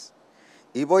dones,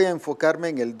 y voy a enfocarme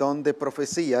en el don de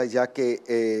profecía, ya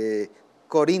que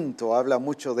Corinto habla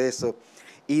mucho de eso,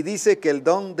 y dice que el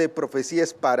don de profecía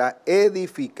es para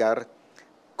edificar,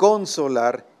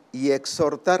 consolar y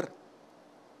exhortar.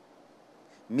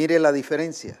 Mire la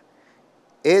diferencia: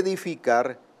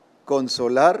 edificar,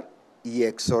 consolar y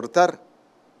exhortar.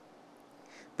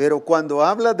 Pero cuando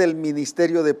habla del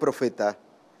ministerio de profeta,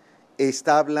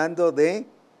 está hablando de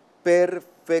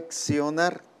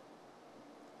perfeccionar.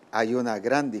 Hay una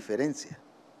gran diferencia.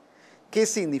 ¿Qué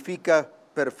significa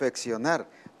perfeccionar?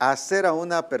 Hacer a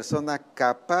una persona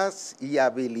capaz y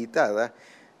habilitada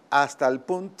hasta el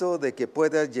punto de que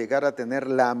pueda llegar a tener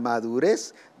la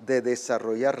madurez de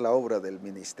desarrollar la obra del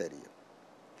ministerio.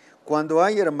 Cuando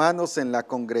hay hermanos en la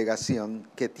congregación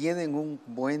que tienen un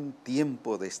buen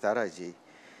tiempo de estar allí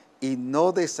y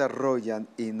no desarrollan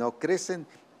y no crecen,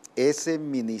 ese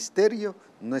ministerio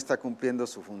no está cumpliendo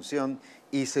su función,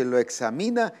 y se lo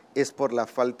examina es por la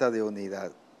falta de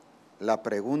unidad. La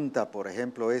pregunta, por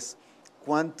ejemplo, es: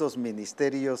 ¿cuántos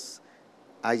ministerios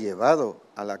ha llevado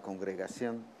a la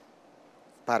congregación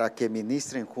para que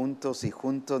ministren juntos y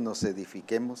juntos nos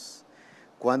edifiquemos?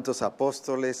 ¿Cuántos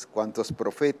apóstoles, cuántos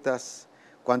profetas,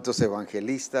 cuántos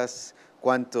evangelistas,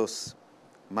 cuántos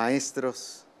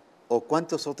maestros o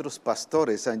cuántos otros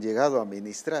pastores han llegado a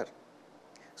ministrar?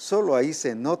 Solo ahí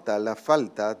se nota la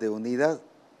falta de unidad.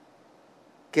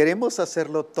 Queremos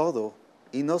hacerlo todo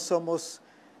y no somos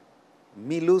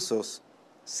milusos,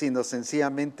 sino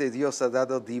sencillamente Dios ha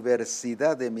dado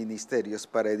diversidad de ministerios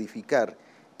para edificar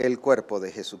el cuerpo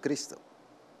de Jesucristo.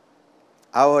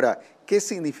 Ahora, ¿qué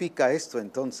significa esto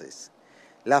entonces?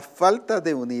 La falta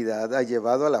de unidad ha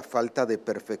llevado a la falta de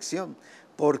perfección,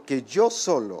 porque yo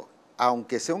solo,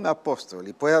 aunque sea un apóstol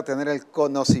y pueda tener el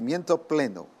conocimiento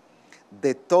pleno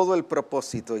de todo el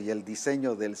propósito y el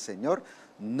diseño del Señor,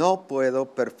 no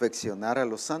puedo perfeccionar a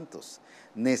los santos.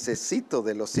 Necesito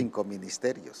de los 5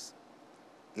 ministerios.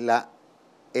 No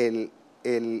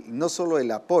solo el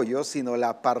apoyo, sino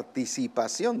la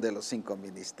participación de los 5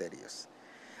 ministerios.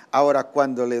 Ahora,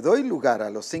 cuando le doy lugar a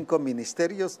los 5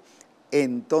 ministerios,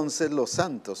 entonces los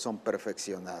santos son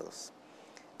perfeccionados.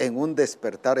 En un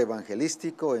despertar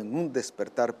evangelístico, en un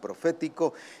despertar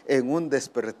profético, en un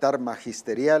despertar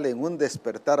magisterial, en un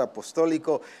despertar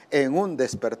apostólico,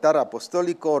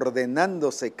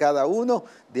 ordenándose cada uno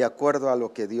de acuerdo a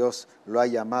lo que Dios lo ha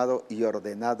llamado y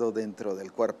ordenado dentro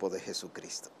del cuerpo de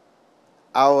Jesucristo.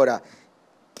 Ahora,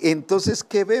 entonces,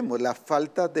 ¿qué vemos? La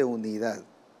falta de unidad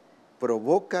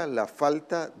provoca la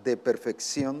falta de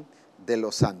perfección de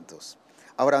los santos.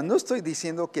 Ahora, no estoy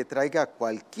diciendo que traiga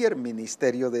cualquier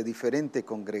ministerio de diferente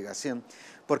congregación,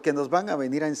 porque nos van a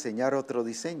venir a enseñar otro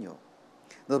diseño,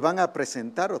 nos van a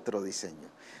presentar otro diseño.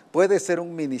 Puede ser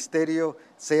un ministerio,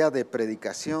 sea de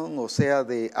predicación o sea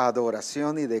de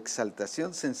adoración y de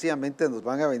exaltación, sencillamente nos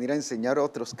van a venir a enseñar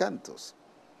otros cantos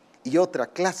y otra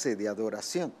clase de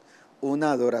adoración,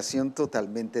 una adoración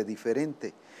totalmente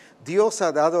diferente. Dios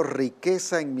ha dado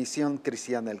riqueza en Misión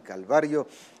Cristiana el Calvario,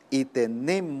 y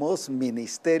tenemos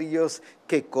ministerios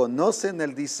que conocen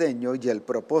el diseño y el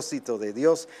propósito de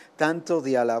Dios, tanto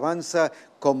de alabanza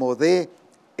como de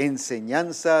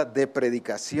enseñanza, de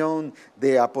predicación,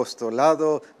 de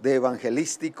apostolado, de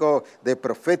evangelístico, de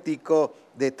profético,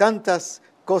 de tantas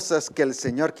cosas que el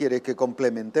Señor quiere que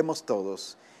complementemos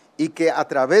todos y que a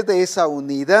través de esa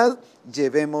unidad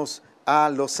llevemos a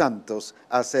los santos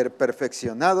a ser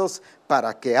perfeccionados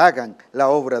para que hagan la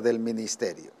obra del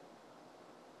ministerio.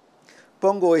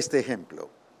 Pongo este ejemplo.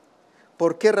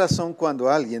 ¿Por qué razón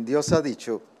cuando Dios ha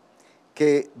dicho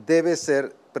que debe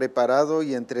ser preparado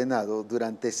y entrenado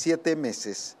durante 7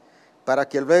 meses para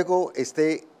que luego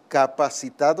esté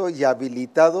capacitado y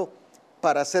habilitado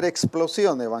para hacer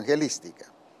explosión evangelística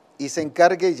y se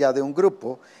encargue ya de un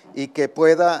grupo y que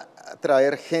pueda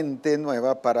traer gente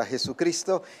nueva para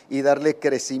Jesucristo y darle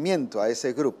crecimiento a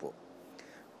ese grupo?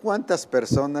 ¿Cuántas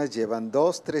personas llevan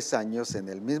 2, 3 años en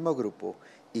el mismo grupo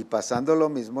y pasando lo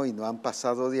mismo y no han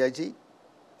pasado de allí?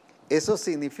 Eso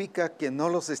significa que no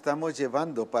los estamos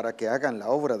llevando para que hagan la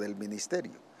obra del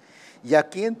ministerio. Y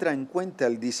aquí entra en cuenta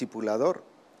el discipulador,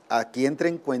 aquí entra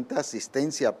en cuenta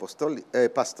asistencia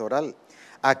pastoral,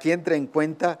 aquí entra en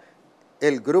cuenta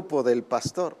el grupo del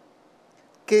pastor.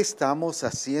 ¿Qué estamos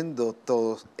haciendo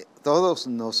todos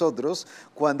nosotros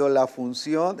cuando la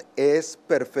función es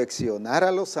perfeccionar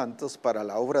a los santos para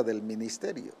la obra del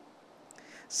ministerio?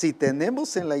 Si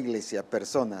tenemos en la iglesia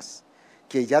personas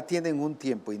que ya tienen un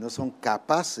tiempo y no son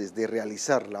capaces de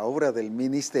realizar la obra del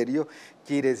ministerio,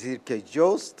 quiere decir que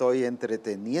yo estoy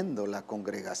entreteniendo la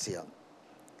congregación.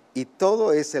 Y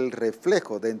todo es el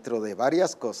reflejo dentro de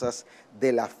varias cosas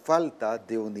de la falta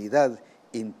de unidad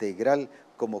integral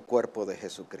como cuerpo de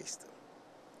Jesucristo.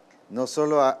 No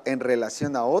solo en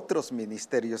relación a otros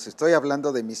ministerios, estoy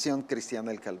hablando de Misión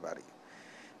Cristiana El Calvario,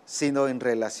 sino en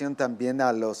relación también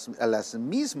a las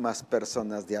mismas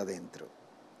personas de adentro.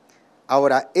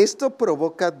 Ahora, esto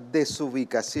provoca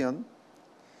desubicación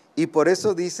y por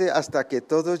eso dice hasta que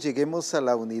todos lleguemos a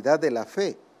la unidad de la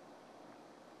fe.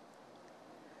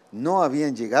 No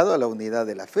habían llegado a la unidad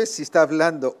de la fe, si está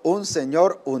hablando un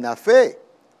Señor, una fe.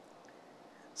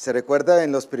 Se recuerda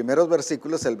en los primeros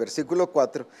versículos, el versículo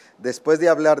 4, después de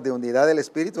hablar de unidad del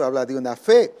Espíritu, habla de una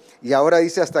fe. Y ahora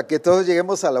dice hasta que todos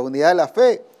lleguemos a la unidad de la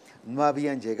fe. No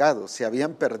habían llegado, se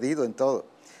habían perdido en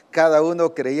todo. Cada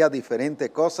uno creía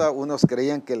diferente cosa, unos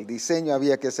creían que el diseño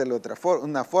había que hacerlo de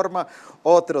una forma,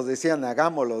 otros decían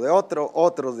hagámoslo de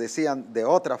otros decían de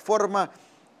otra forma.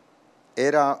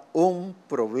 Era un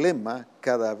problema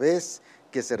cada vez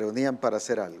que se reunían para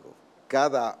hacer algo.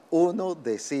 Cada uno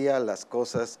decía las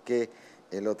cosas que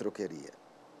el otro quería.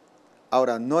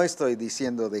 Ahora, no estoy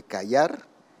diciendo de callar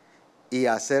y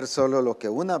hacer solo lo que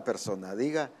una persona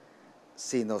diga,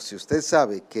 sino si usted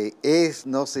sabe que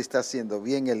no se está haciendo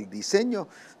bien el diseño,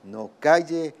 no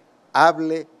calle,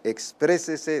 hable,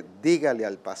 exprésese, dígale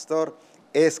al pastor.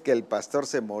 Es que el pastor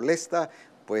se molesta,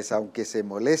 pues aunque se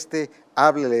moleste,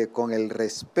 háblele con el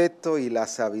respeto y la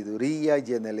sabiduría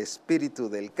y en el espíritu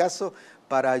del caso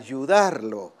para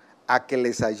ayudarlo a que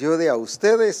les ayude a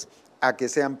ustedes a que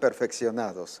sean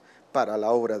perfeccionados para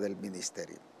la obra del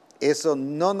ministerio. Eso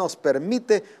no nos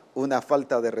permite una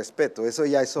falta de respeto, eso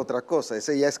ya es otra cosa,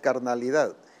 eso ya es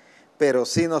carnalidad, pero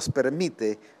sí nos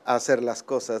permite hacer las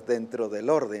cosas dentro del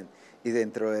orden y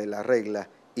dentro de la regla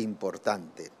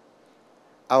importante.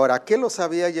 Ahora, ¿qué los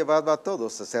había llevado a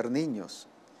todos a ser niños?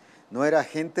 No era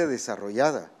gente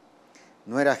desarrollada,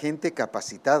 no era gente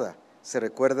capacitada. Se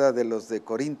recuerda de los de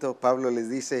Corinto, Pablo les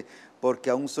dice, porque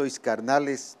aún sois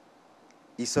carnales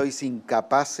y sois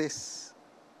incapaces.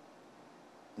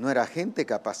 No era gente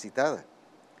capacitada,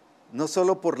 no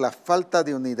solo por la falta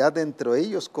de unidad entre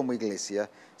ellos como iglesia,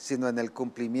 sino en el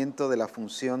cumplimiento de la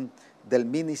función del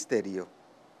ministerio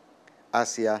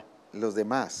hacia los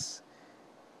demás.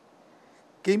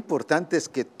 Qué importante es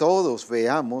que todos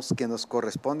veamos que nos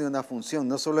corresponde una función,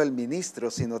 no solo el ministro,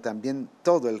 sino también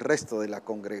todo el resto de la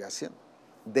congregación.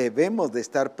 Debemos de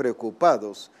estar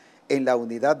preocupados en la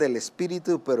unidad del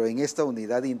Espíritu, pero en esta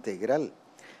unidad integral.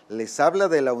 Les habla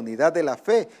de la unidad de la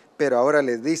fe, pero ahora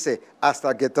les dice,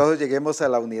 hasta que todos lleguemos a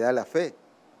la unidad de la fe.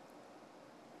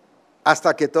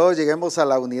 Hasta que todos lleguemos a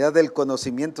la unidad del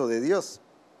conocimiento de Dios.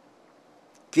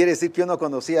 Quiere decir que uno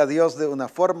conocía a Dios de una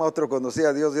forma, otro conocía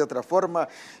a Dios de otra forma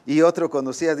y otro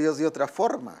conocía a Dios de otra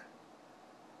forma.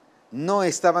 No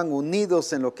estaban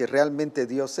unidos en lo que realmente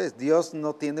Dios es. Dios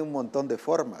no tiene un montón de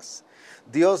formas.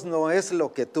 Dios no es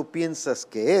lo que tú piensas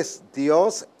que es.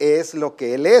 Dios es lo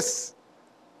que Él es.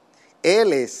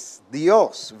 Él es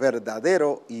Dios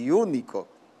verdadero y único.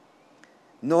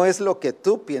 No es lo que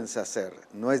tú piensas ser,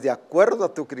 no es de acuerdo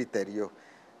a tu criterio,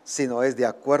 sino es de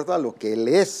acuerdo a lo que Él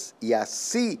es, y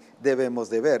así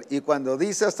debemos de ver. Y cuando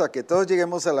dice hasta que todos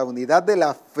lleguemos a la unidad de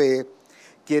la fe,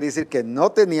 quiere decir que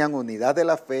no tenían unidad de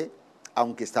la fe,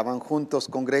 aunque estaban juntos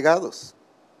congregados,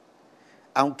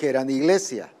 aunque eran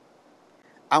iglesia,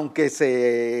 aunque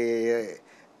se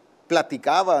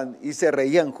platicaban y se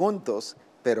reían juntos,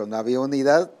 pero no había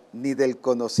unidad ni del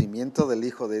conocimiento del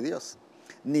Hijo de Dios,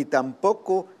 ni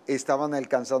tampoco estaban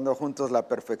alcanzando juntos la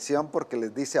perfección, porque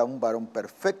les dice a un varón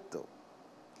perfecto,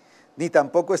 ni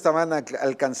tampoco estaban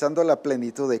alcanzando la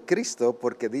plenitud de Cristo,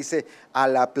 porque dice a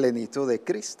la plenitud de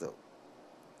Cristo.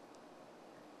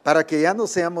 Para que ya no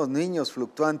seamos niños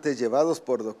fluctuantes, llevados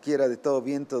por doquiera de todo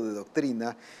viento de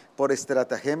doctrina, por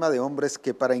estratagema de hombres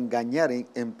que para engañar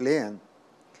emplean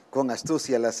con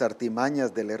astucia las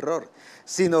artimañas del error,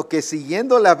 sino que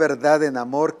siguiendo la verdad en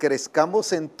amor,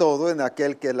 crezcamos en todo en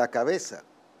aquel que es la cabeza.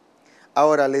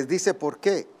 Ahora les dice por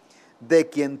qué: de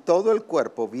quien todo el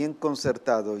cuerpo bien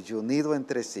concertado y unido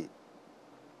entre sí.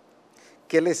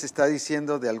 ¿Qué les está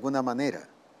diciendo de alguna manera?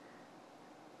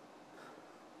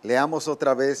 Leamos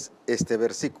otra vez este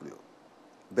versículo,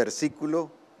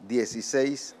 versículo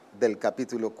 16 del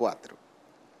capítulo 4.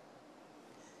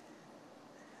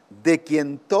 De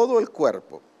quien todo el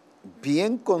cuerpo,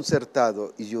 bien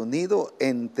concertado y unido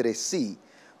entre sí,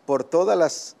 por todas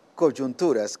las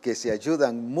coyunturas que se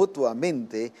ayudan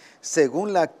mutuamente,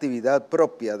 según la actividad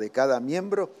propia de cada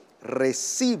miembro,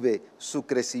 recibe su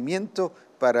crecimiento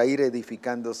para ir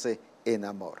edificándose en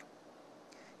amor.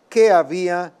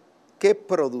 ¿Qué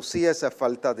producía esa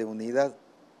falta de unidad?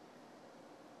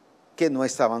 Que no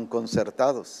estaban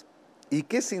concertados. ¿Y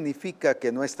qué significa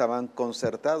que no estaban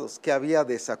concertados? Que había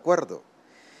desacuerdo,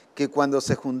 que cuando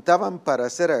se juntaban para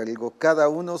hacer algo, cada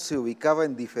uno se ubicaba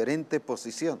en diferente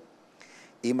posición.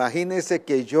 Imagínese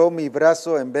que yo mi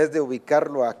brazo, en vez de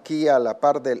ubicarlo aquí a la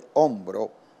par del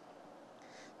hombro,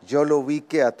 yo lo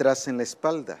ubique atrás en la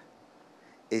espalda.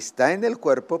 Está en el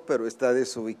cuerpo, pero está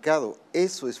desubicado.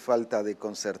 Eso es falta de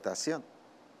concertación.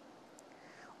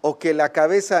 O que la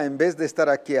cabeza, en vez de estar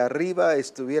aquí arriba,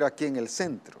 estuviera aquí en el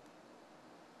centro.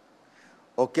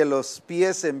 O que los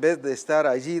pies, en vez de estar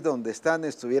allí donde están,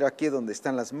 estuviera aquí donde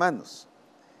están las manos.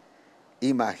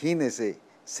 Imagínese,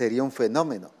 sería un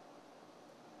fenómeno.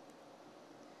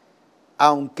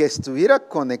 Aunque estuviera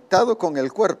conectado con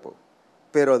el cuerpo,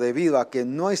 pero debido a que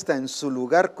no está en su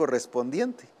lugar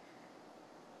correspondiente,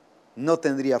 no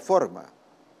tendría forma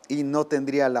y no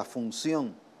tendría la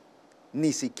función,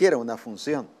 ni siquiera una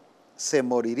función. Se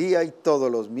moriría y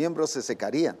todos los miembros se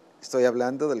secarían. Estoy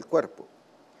hablando del cuerpo.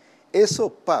 Eso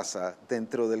pasa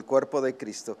dentro del cuerpo de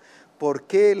Cristo. ¿Por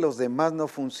qué los demás no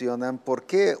funcionan? ¿Por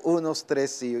qué unos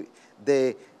 3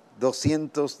 de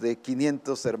 200, de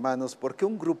 500 hermanos? ¿Por qué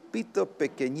un grupito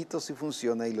pequeñito sí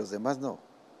funciona y los demás no?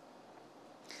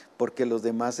 Porque los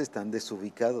demás están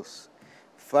desubicados.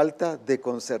 Falta de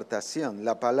concertación.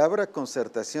 La palabra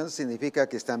concertación significa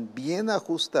que están bien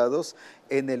ajustados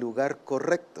en el lugar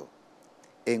correcto.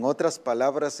 En otras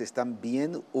palabras, están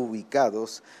bien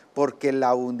ubicados, porque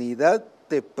la unidad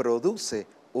te produce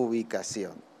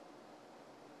ubicación.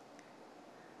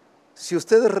 Si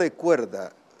usted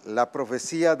recuerda la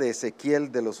profecía de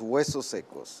Ezequiel de los huesos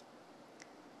secos,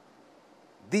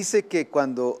 dice que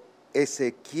cuando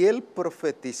Ezequiel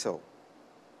profetizó,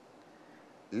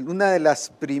 una de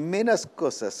las primeras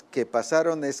cosas que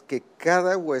pasaron es que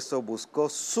cada hueso buscó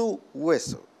su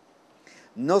hueso.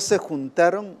 No se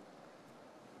juntaron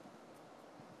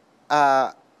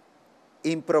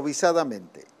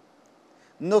improvisadamente.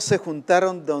 No se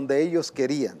juntaron donde ellos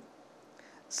querían.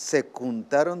 Se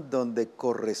juntaron donde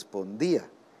correspondía.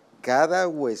 Cada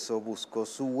hueso buscó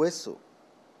su hueso.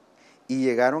 Y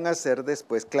llegaron a ser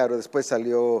después, claro, después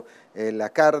salió la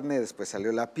carne, después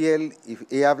salió la piel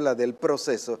y habla del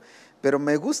proceso. Pero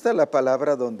me gusta la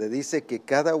palabra donde dice que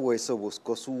cada hueso,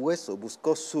 buscó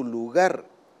su lugar.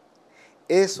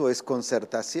 Eso es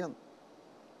concertación.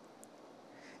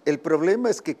 El problema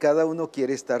es que cada uno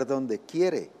quiere estar donde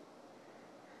quiere.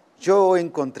 Yo he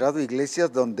encontrado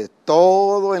iglesias donde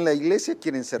todo en la iglesia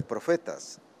quieren ser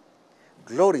profetas.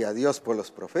 Gloria a Dios por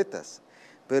los profetas.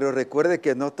 Pero recuerde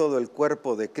que no todo el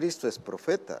cuerpo de Cristo es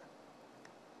profeta.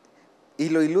 Y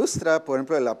lo ilustra, por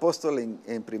ejemplo, el apóstol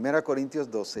en 1 Corintios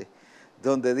 12,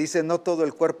 donde dice: no todo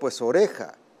el cuerpo es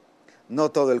oreja,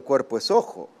 no todo el cuerpo es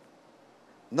ojo,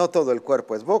 no todo el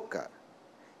cuerpo es boca.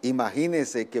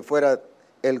 Imagínense que fuera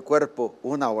el cuerpo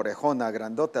una orejona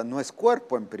grandota, no es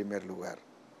cuerpo en primer lugar.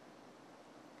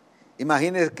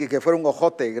 Imagínense que fuera un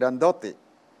ojote grandote,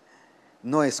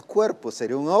 no es cuerpo,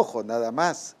 sería un ojo nada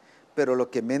más. Pero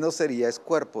lo que menos sería es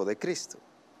cuerpo de Cristo.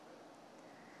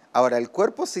 Ahora, el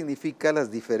cuerpo significa las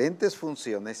diferentes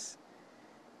funciones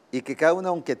y que cada uno,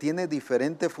 aunque tiene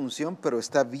diferente función, pero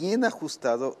está bien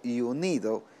ajustado y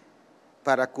unido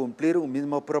para cumplir un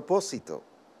mismo propósito,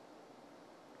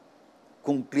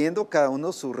 cumpliendo cada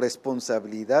uno su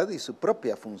responsabilidad y su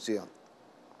propia función.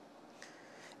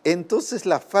 Entonces,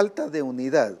 la falta de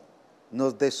unidad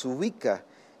nos desubica.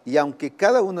 Y aunque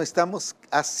cada uno estamos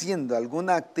haciendo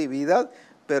alguna actividad,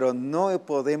 pero no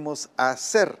podemos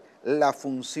hacer la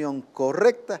función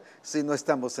correcta si no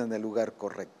estamos en el lugar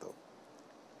correcto.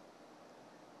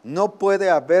 No puede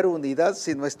haber unidad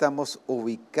si no estamos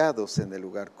ubicados en el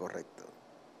lugar correcto.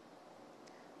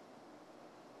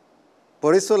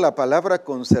 Por eso la palabra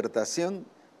concertación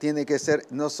tiene que ser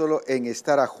no solo en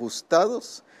estar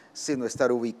ajustados, sino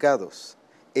estar ubicados,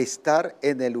 estar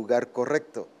en el lugar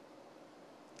correcto,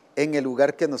 en el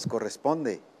lugar que nos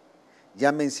corresponde.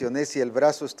 Ya mencioné, si el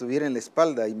brazo estuviera en la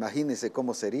espalda, imagínense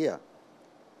cómo sería.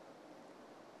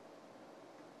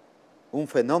 Un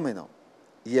fenómeno.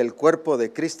 Y el cuerpo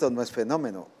de Cristo no es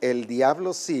fenómeno. El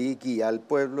diablo sí guía al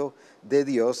pueblo de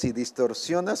Dios y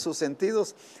distorsiona sus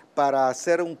sentidos para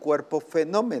hacer un cuerpo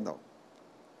fenómeno.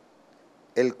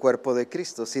 El cuerpo de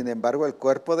Cristo. Sin embargo, el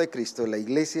cuerpo de Cristo, la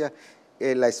iglesia,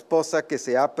 la esposa que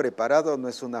se ha preparado no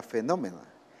es una fenómeno.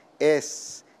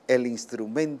 Es el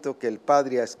instrumento que el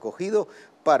Padre ha escogido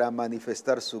para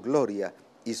manifestar su gloria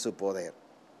y su poder.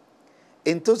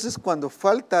 Entonces,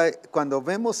 cuando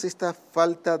vemos esta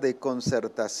falta de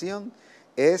concertación,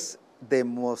 es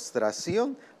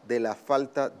demostración de la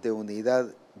falta de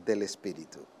unidad del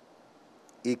Espíritu.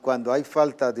 Y cuando hay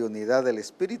falta de unidad del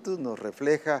Espíritu, nos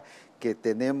refleja que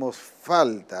tenemos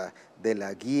falta de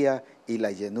la guía y la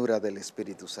llenura del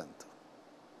Espíritu Santo.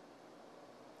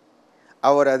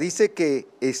 Ahora dice que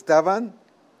estaban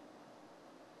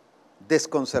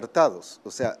desconcertados,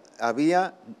 o sea,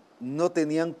 no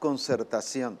tenían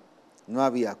concertación, no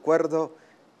había acuerdo,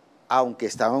 aunque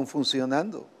estaban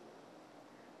funcionando.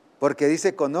 Porque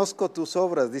dice, conozco tus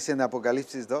obras, dice en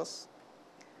Apocalipsis 2,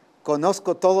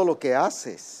 conozco todo lo que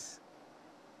haces.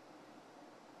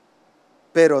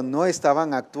 Pero no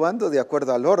estaban actuando de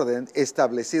acuerdo al orden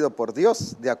establecido por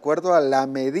Dios, de acuerdo a la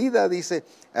medida, dice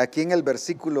aquí en el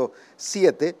versículo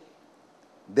 7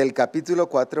 del capítulo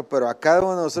 4, pero a cada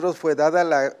uno de nosotros fue dada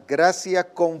la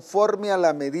gracia conforme a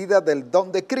la medida del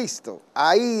don de Cristo.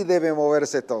 Ahí debe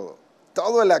moverse todo.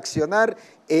 Todo el accionar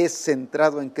es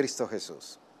centrado en Cristo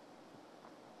Jesús.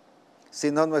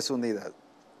 Si no, no es unidad.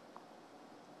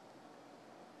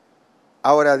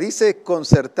 Ahora dice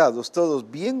concertados, todos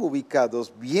bien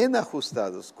ubicados, bien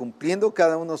ajustados, cumpliendo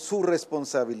cada uno su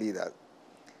responsabilidad.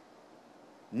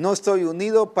 No estoy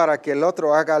unido para que el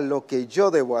otro haga lo que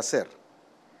yo debo hacer,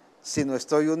 sino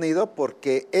estoy unido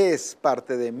porque es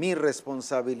parte de mi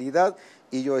responsabilidad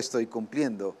y yo estoy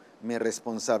cumpliendo mi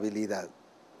responsabilidad.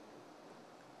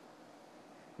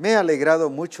 Me he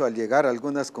alegrado mucho al llegar a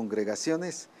algunas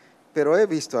congregaciones, pero he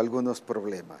visto algunos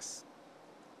problemas.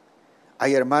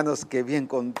 Hay hermanos que bien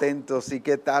contentos y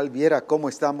qué tal, viera cómo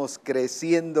estamos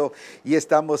creciendo y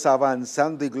estamos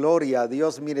avanzando y gloria a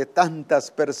Dios. Mire tantas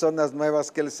personas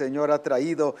nuevas que el Señor ha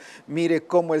traído, mire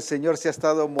cómo el Señor se ha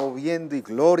estado moviendo y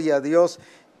gloria a Dios.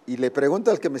 Y le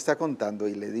pregunto al que me está contando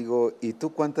y le digo, ¿y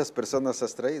tú cuántas personas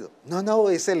has traído?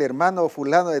 No, es el hermano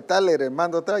fulano de tal, el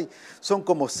hermano trae. Son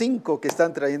como 5 que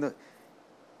están trayendo.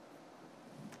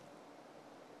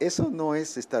 Eso no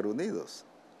es estar unidos.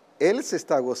 Él se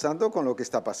está gozando con lo que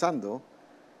está pasando,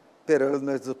 pero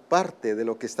no es parte de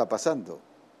lo que está pasando.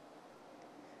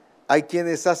 Hay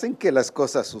quienes hacen que las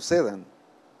cosas sucedan.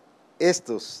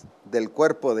 Estos del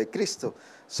cuerpo de Cristo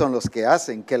son los que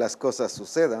hacen que las cosas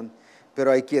sucedan,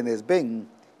 pero hay quienes ven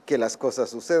que las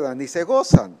cosas sucedan y se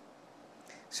gozan.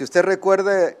 Si usted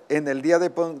recuerda en el día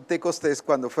de Pentecostés,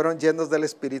 cuando fueron llenos del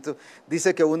Espíritu,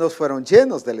 dice que unos fueron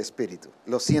llenos del Espíritu,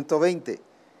 los 120.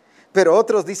 Pero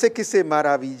otros dice que se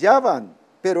maravillaban,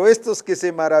 pero estos que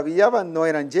se maravillaban no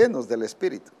eran llenos del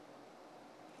Espíritu.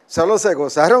 Solo se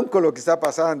gozaron con lo que está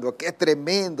pasando. ¡Qué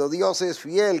tremendo! Dios es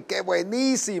fiel, ¡qué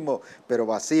buenísimo! Pero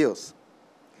vacíos.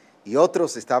 Y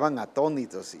otros estaban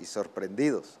atónitos y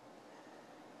sorprendidos.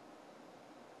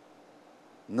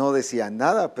 No decían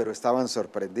nada, pero estaban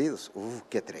sorprendidos.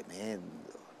 ¡Qué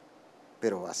tremendo!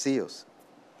 Pero vacíos.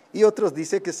 Y otros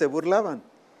dice que se burlaban.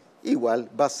 Igual,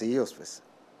 vacíos, pues.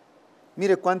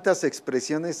 Mire cuántas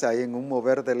expresiones hay en un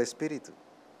mover del Espíritu.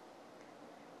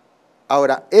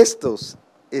 Ahora, estos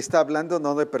está hablando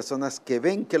no de personas que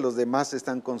ven que los demás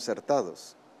están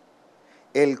concertados.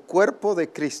 El cuerpo de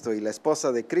Cristo y la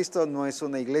esposa de Cristo no es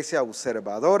una iglesia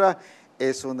observadora,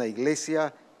 es una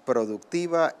iglesia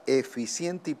productiva,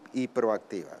 eficiente y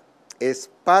proactiva.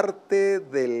 Es parte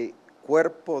del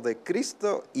cuerpo de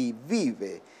Cristo y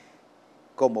vive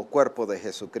como cuerpo de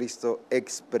Jesucristo,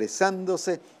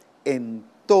 expresándose en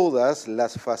todas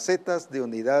las facetas de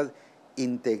unidad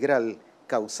integral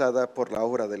causada por la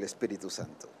obra del Espíritu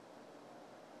Santo.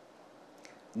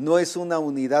 No es una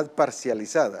unidad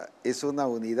parcializada, es una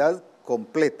unidad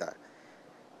completa.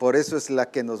 Por eso es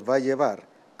la que nos va a llevar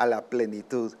a la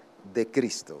plenitud de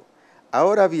Cristo.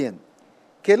 Ahora bien,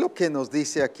 ¿qué es lo que nos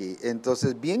dice aquí?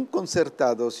 Entonces, bien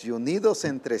concertados y unidos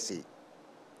entre sí.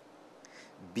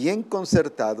 Bien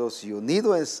concertados y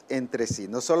unidos entre sí.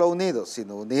 No solo unidos,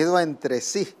 sino unidos entre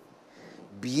sí.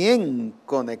 Bien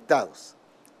conectados.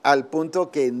 Al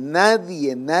punto que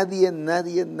nadie,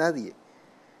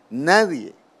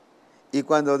 y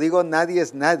cuando digo nadie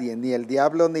es nadie, ni el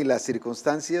diablo, ni las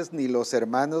circunstancias, ni los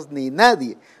hermanos, ni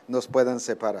nadie nos puedan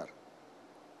separar.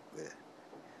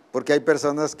 Porque hay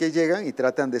personas que llegan y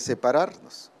tratan de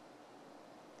separarnos.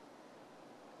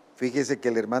 Fíjese que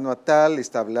el hermano tal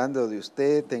está hablando de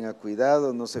usted, tenga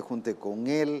cuidado, no se junte con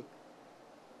él.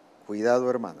 Cuidado,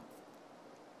 hermano.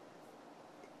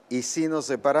 Y si nos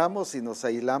separamos y nos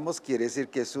aislamos, quiere decir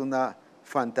que es una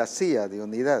fantasía de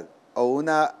unidad o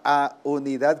una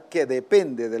unidad que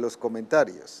depende de los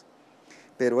comentarios.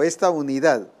 Pero esta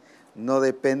unidad no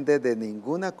depende de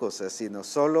ninguna cosa, sino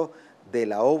solo de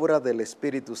la obra del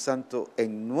Espíritu Santo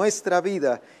en nuestra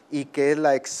vida y que es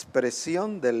la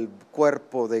expresión del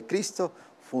cuerpo de Cristo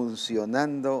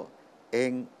funcionando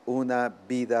en una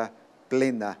vida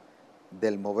plena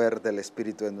del mover del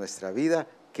Espíritu en nuestra vida,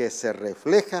 que se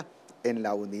refleja en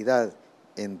la unidad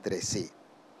entre sí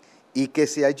y que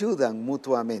se ayudan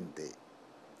mutuamente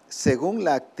según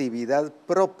la actividad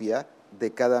propia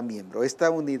de cada miembro. Esta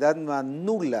unidad no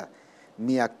anula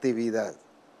mi actividad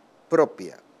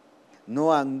propia,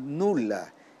 no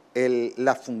anula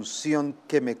la función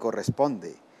que me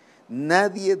corresponde.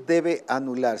 Nadie debe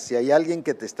anular. Si hay alguien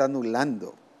que te está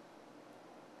anulando,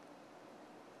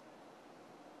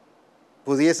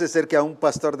 pudiese ser que a un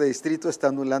pastor de distrito está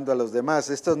anulando a los demás.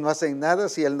 Estos no hacen nada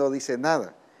si él no dice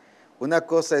nada. Una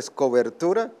cosa es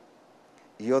cobertura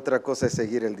y otra cosa es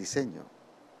seguir el diseño.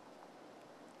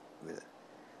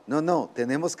 No,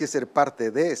 tenemos que ser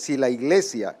parte de. Si la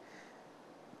iglesia,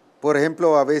 por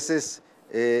ejemplo, a veces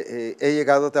he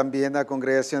llegado también a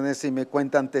congregaciones y me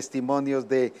cuentan testimonios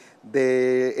de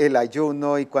el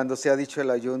ayuno, y cuando se ha dicho el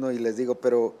ayuno y les digo,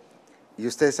 pero ¿y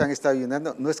ustedes han estado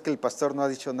ayunando? No es que el pastor no ha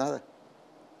dicho nada.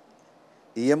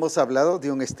 Y hemos hablado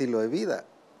de un estilo de vida.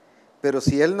 Pero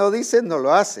si él no dice, no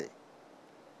lo hace.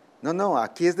 No,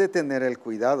 aquí es de tener el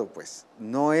cuidado, pues.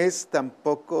 No es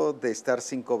tampoco de estar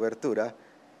sin cobertura,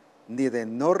 ni de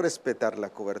no respetar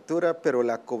la cobertura, pero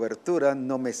la cobertura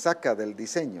no me saca del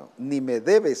diseño, ni me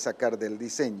debe sacar del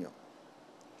diseño.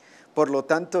 Por lo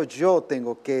tanto, yo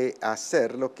tengo que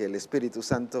hacer lo que el Espíritu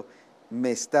Santo me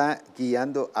está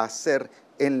guiando a hacer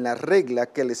en la regla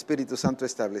que el Espíritu Santo ha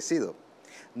establecido.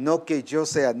 No que yo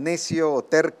sea necio o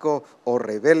terco o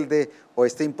rebelde o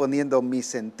esté imponiendo mi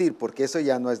sentir, porque eso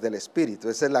ya no es del Espíritu,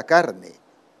 esa es la carne.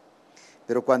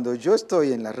 Pero cuando yo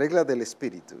estoy en la regla del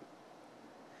Espíritu,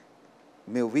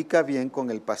 me ubica bien con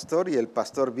el pastor y el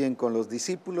pastor bien con los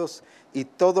discípulos, y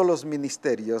todos los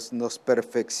ministerios nos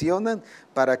perfeccionan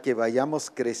para que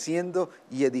vayamos creciendo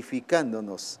y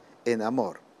edificándonos en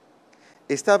amor.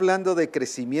 Está hablando de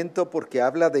crecimiento porque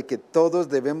habla de que todos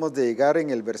debemos de llegar en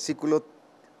el versículo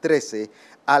 13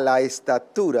 a la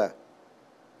estatura,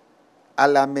 a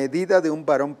la medida de un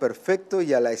varón perfecto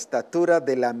y a la estatura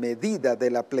de la medida de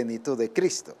la plenitud de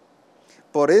Cristo.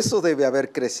 Por eso debe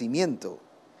haber crecimiento.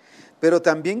 Pero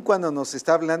también cuando nos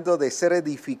está hablando de ser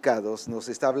edificados, nos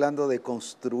está hablando de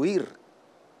construir.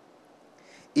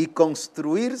 Y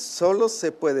construir solo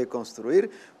se puede construir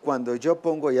cuando yo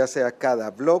pongo ya sea cada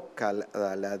bloque,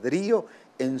 cada ladrillo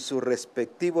en su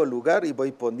respectivo lugar y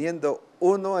voy poniendo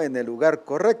uno en el lugar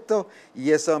correcto, y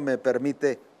eso me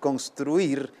permite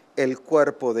construir el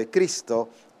cuerpo de Cristo,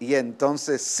 y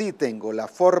entonces sí tengo la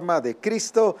forma de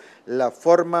Cristo, la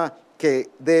forma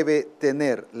que debe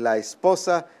tener la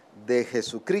esposa de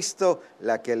Jesucristo,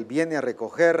 la que Él viene a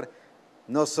recoger,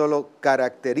 no solo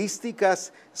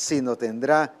características, sino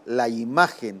tendrá la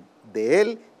imagen de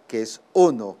Él, que es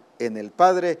uno en el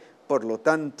Padre. Por lo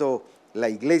tanto, la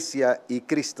iglesia y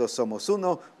Cristo somos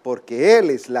uno, porque Él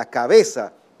es la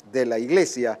cabeza de la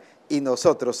iglesia y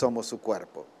nosotros somos su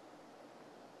cuerpo.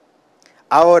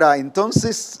 Ahora,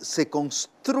 entonces se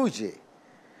construye.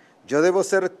 Yo debo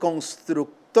ser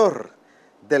constructor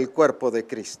del cuerpo de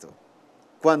Cristo.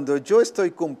 Cuando yo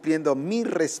estoy cumpliendo mi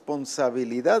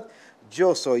responsabilidad,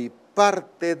 yo soy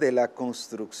parte de la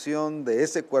construcción de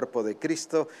ese cuerpo de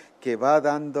Cristo que va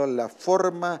dando la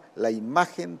forma, la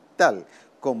imagen tal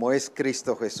como es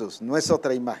Cristo Jesús. No es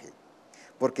otra imagen,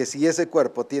 porque si ese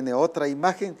cuerpo tiene otra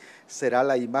imagen, será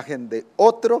la imagen de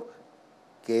otro,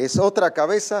 que es otra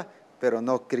cabeza, pero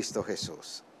no Cristo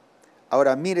Jesús.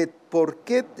 Ahora mire, ¿por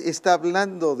qué está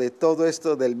hablando de todo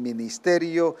esto del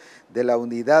ministerio, de la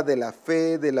unidad de la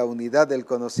fe, de la unidad del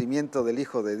conocimiento del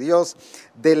Hijo de Dios,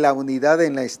 de la unidad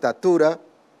en la estatura?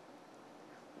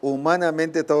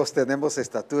 Humanamente todos tenemos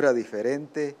estatura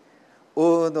diferente,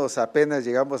 unos apenas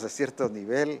llegamos a cierto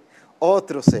nivel,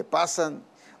 otros se pasan,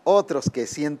 otros que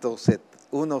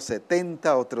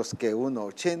 1,70, otros que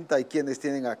 1,80, hay quienes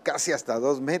tienen a casi hasta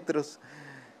 2 metros.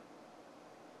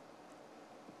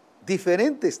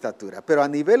 Diferente estatura, pero a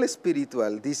nivel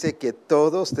espiritual dice que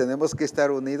todos tenemos que estar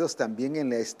unidos también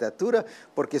en la estatura,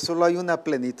 porque solo hay una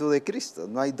plenitud de Cristo,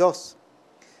 no hay dos.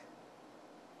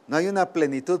 No hay una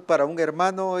plenitud para un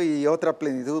hermano y otra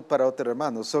plenitud para otro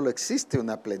hermano, solo existe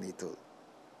una plenitud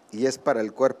y es para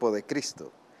el cuerpo de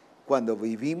Cristo, cuando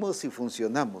vivimos y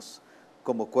funcionamos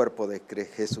como cuerpo de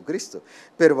Jesucristo.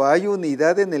 Pero hay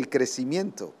unidad en el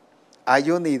crecimiento, hay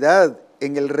unidad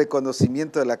en el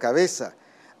reconocimiento de la cabeza,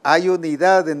 hay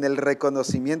unidad en el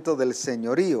reconocimiento del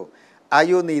señorío,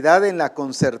 hay unidad en la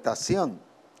concertación,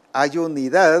 hay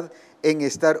unidad en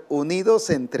estar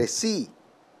unidos entre sí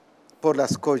por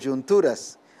las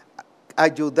coyunturas,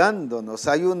 ayudándonos,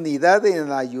 hay unidad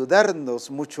en ayudarnos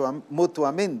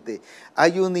mutuamente,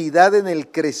 hay unidad en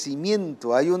el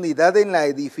crecimiento, hay unidad en la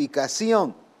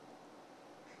edificación.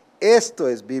 Esto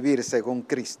es vivir según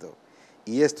Cristo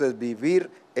y esto es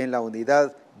vivir en la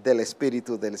unidad del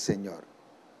Espíritu del Señor.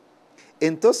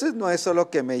 Entonces no es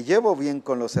solo que me llevo bien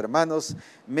con los hermanos,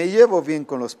 me llevo bien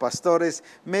con los pastores,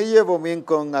 me llevo bien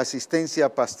con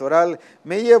asistencia pastoral,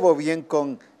 me llevo bien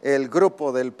con el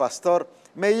grupo del pastor,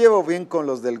 me llevo bien con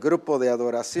los del grupo de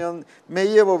adoración, me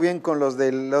llevo bien con los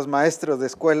de los maestros de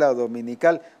escuela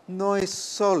dominical. No es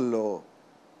solo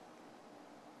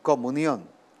comunión,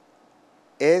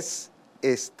 es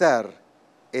estar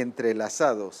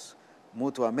entrelazados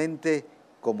mutuamente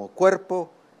como cuerpo,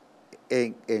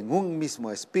 en un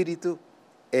mismo espíritu,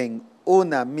 en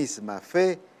una misma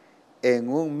fe, en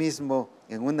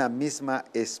una misma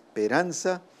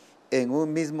esperanza, en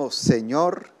un mismo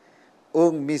Señor,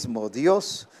 un mismo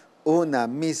Dios, una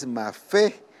misma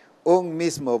fe, un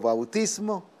mismo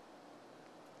bautismo,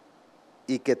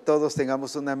 y que todos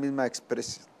tengamos una misma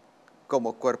expresión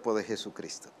como cuerpo de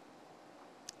Jesucristo.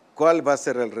 ¿Cuál va a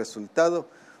ser el resultado?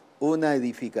 Una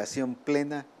edificación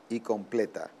plena y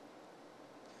completa.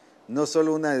 No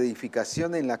solo una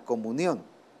edificación en la comunión,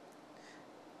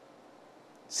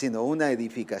 sino una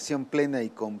edificación plena y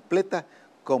completa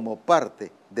como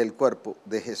parte del cuerpo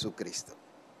de Jesucristo.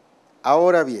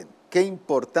 Ahora bien, qué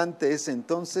importante es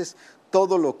entonces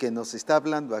todo lo que nos está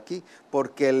hablando aquí,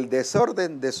 porque el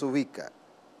desorden desubica.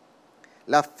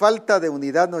 La falta de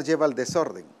unidad nos lleva al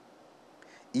desorden,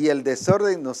 y el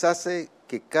desorden nos hace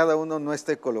que cada uno no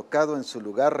esté colocado en su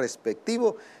lugar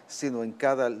respectivo, sino en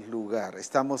cada lugar.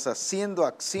 Estamos haciendo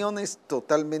acciones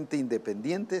totalmente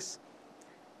independientes.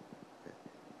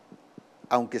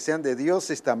 Aunque sean de Dios,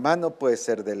 esta mano puede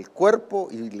ser del cuerpo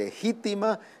y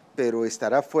legítima, pero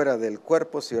estará fuera del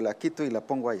cuerpo si yo la quito y la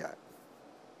pongo allá.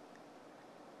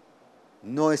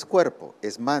 No es cuerpo,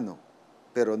 es mano,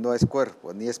 pero no es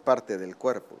cuerpo, ni es parte del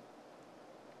cuerpo.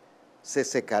 Se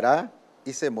secará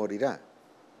y se morirá.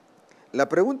 La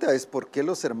pregunta es ¿por qué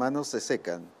los hermanos se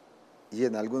secan y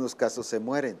en algunos casos se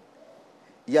mueren?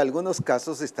 Y algunos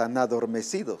casos están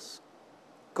adormecidos,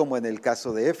 como en el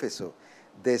caso de Éfeso.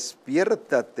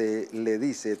 Despiértate, le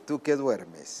dice, tú que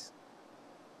duermes.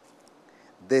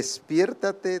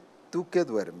 Despiértate, tú que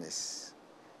duermes.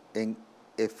 En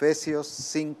Efesios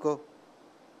 5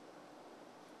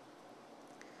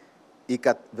 y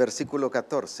versículo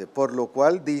 14. Por lo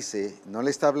cual dice, no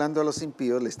le está hablando a los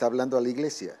impíos, le está hablando a la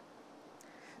iglesia.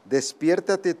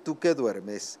 Despiértate tú que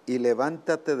duermes y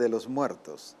levántate de los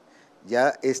muertos.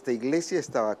 Ya esta iglesia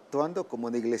estaba actuando como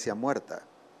una iglesia muerta.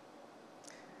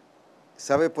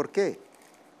 ¿Sabe por qué?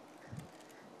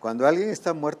 Cuando alguien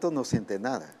está muerto no siente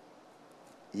nada.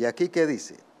 ¿Y aquí qué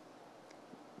dice?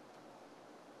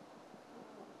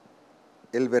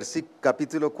 El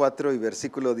capítulo 4 y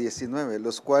versículo 19,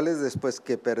 los cuales después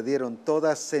que perdieron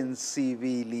toda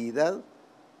sensibilidad,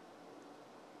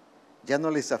 ya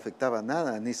no les afectaba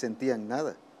nada, ni sentían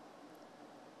nada.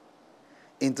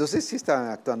 Entonces sí estaban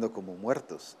actuando como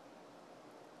muertos.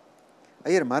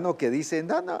 Hay hermano que dice,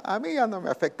 no, a mí ya no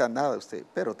me afecta nada usted,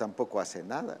 pero tampoco hace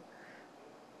nada.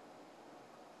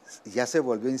 Ya se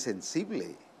volvió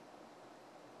insensible.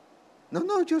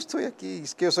 No, yo estoy aquí,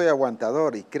 es que yo soy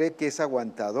aguantador y cree que es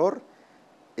aguantador.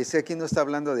 Ese aquí no está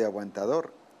hablando de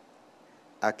aguantador.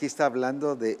 Aquí está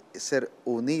hablando de ser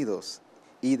unidos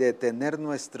y de tener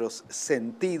nuestros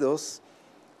sentidos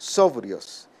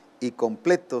sobrios y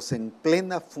completos en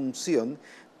plena función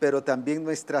pero también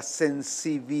nuestra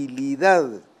sensibilidad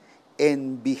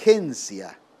en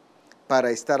vigencia para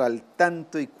estar al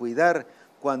tanto y cuidar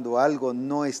cuando algo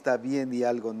no está bien y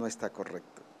algo no está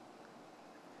correcto.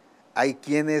 Hay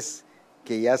quienes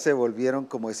que ya se volvieron,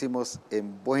 como decimos,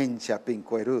 en buen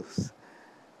chapincuerús.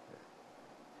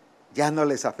 Ya no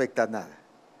les afecta nada.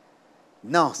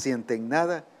 No sienten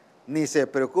nada, ni se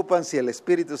preocupan si el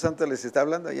Espíritu Santo les está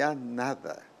hablando, ya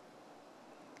nada.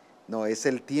 No, es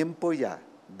el tiempo ya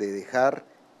de dejar.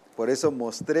 Por eso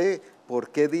mostré por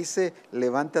qué dice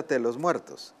levántate los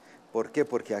muertos. ¿Por qué?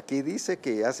 Porque aquí dice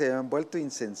que ya se han vuelto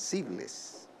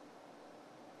insensibles.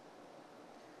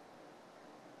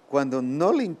 Cuando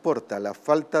no le importa la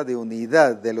falta de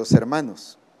unidad de los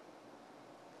hermanos,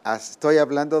 estoy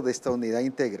hablando de esta unidad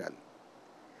integral.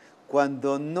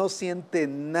 Cuando no siente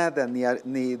nada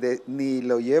ni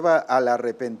lo lleva al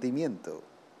arrepentimiento,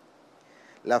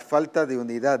 la falta de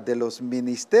unidad de los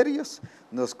ministerios,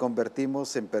 nos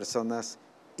convertimos en personas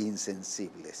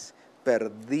insensibles.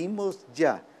 Perdimos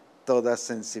ya toda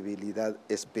sensibilidad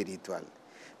espiritual.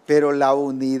 Pero la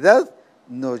unidad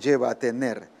nos lleva a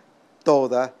tener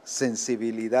toda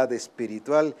sensibilidad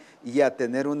espiritual y a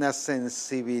tener una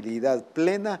sensibilidad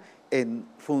plena en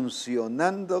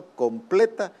funcionando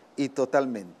completa y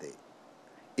totalmente.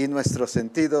 Y nuestros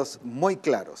sentidos muy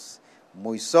claros,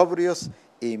 muy sobrios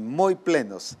y muy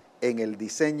plenos en el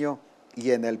diseño y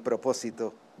en el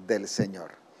propósito del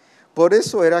Señor. Por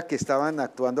eso era que estaban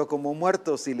actuando como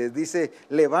muertos y les dice,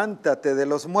 levántate de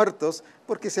los muertos,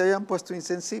 porque se habían puesto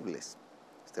insensibles.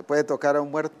 Usted puede tocar a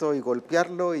un muerto y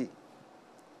golpearlo y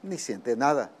ni siente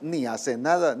nada, ni hace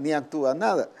nada, ni actúa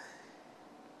nada.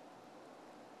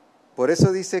 Por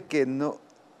eso dice que no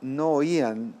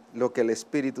oían lo que el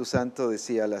Espíritu Santo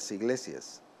decía a las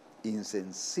iglesias,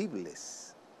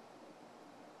 insensibles.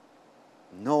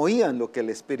 No oían lo que el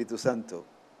Espíritu Santo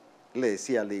le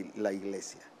decía a la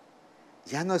iglesia.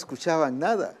 Ya no escuchaban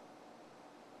nada.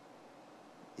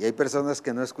 Y hay personas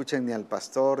que no escuchan ni al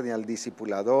pastor, ni al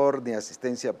discipulador, ni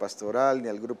asistencia pastoral, ni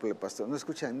al grupo de pastor. No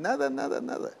escuchan nada, nada,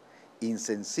 nada.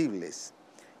 Insensibles.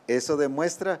 Eso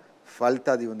demuestra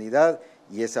falta de unidad,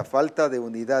 y esa falta de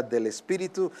unidad del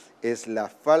Espíritu es la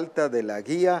falta de la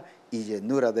guía y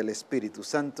llenura del Espíritu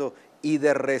Santo y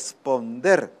de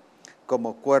responder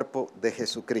como cuerpo de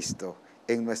Jesucristo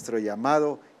en nuestro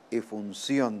llamado y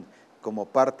función como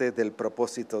parte del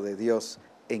propósito de Dios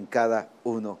en cada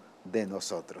uno de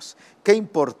nosotros. Qué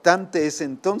importante es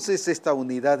entonces esta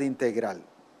unidad integral.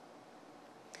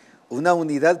 Una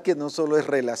unidad que no solo es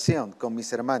relación con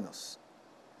mis hermanos,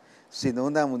 sino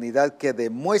una unidad que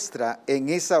demuestra en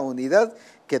esa unidad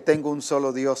que tengo un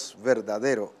solo Dios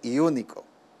verdadero y único,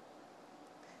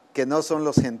 que no son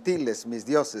los gentiles mis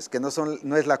dioses, que no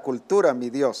es la cultura mi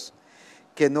Dios,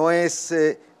 que no es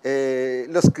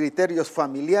los criterios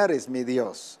familiares mi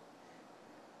Dios,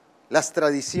 las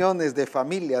tradiciones de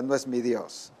familia no es mi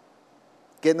Dios,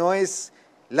 que no es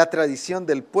la tradición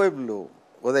del pueblo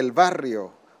o del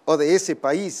barrio o de ese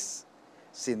país,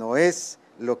 sino es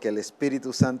lo que el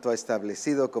Espíritu Santo ha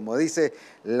establecido, como dice,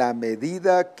 la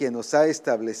medida que nos ha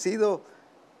establecido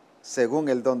según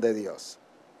el don de Dios.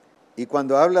 Y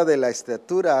cuando habla de la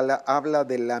estatura, habla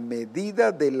de la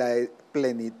medida de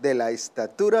la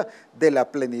estatura de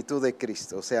la plenitud de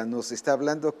Cristo. O sea, nos está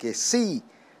hablando que sí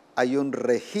hay un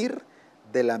regir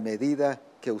de la medida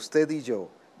que usted y yo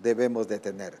debemos de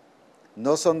tener.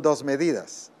 No son dos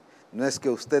medidas. No es que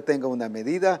usted tenga una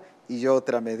medida y yo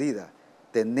otra medida.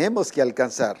 Tenemos que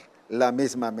alcanzar la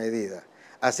misma medida.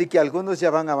 Así que algunos ya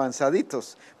van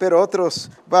avanzaditos, pero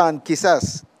otros van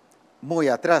quizás muy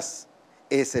atrás.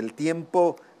 Es el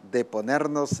tiempo de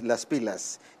ponernos las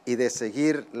pilas y de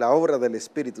seguir la obra del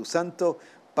Espíritu Santo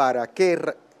para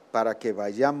que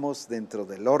vayamos dentro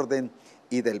del orden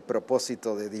y del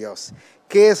propósito de Dios.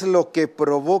 ¿Qué es lo que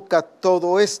provoca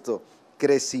todo esto?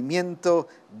 Crecimiento,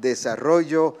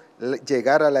 desarrollo,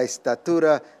 llegar a la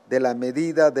estatura de la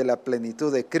medida de la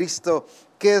plenitud de Cristo.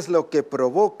 ¿Qué es lo que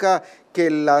provoca que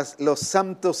los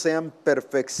santos sean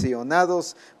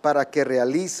perfeccionados para que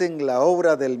realicen la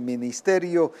obra del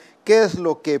ministerio? ¿Qué es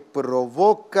lo que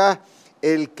provoca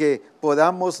el que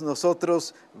podamos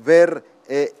nosotros ver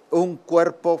un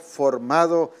cuerpo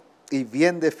formado y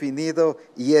bien definido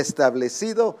y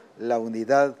establecido? La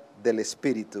unidad del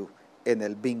Espíritu en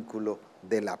el vínculo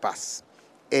de la paz.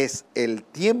 Es el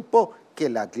tiempo que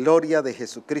la gloria de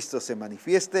Jesucristo se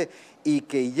manifieste y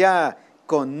que ya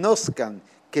conozcan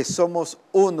que somos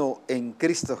uno en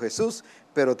Cristo Jesús,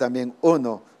 pero también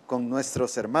uno con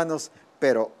nuestros hermanos,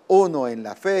 pero uno en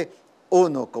la fe,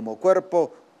 uno como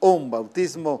cuerpo, un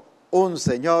bautismo, un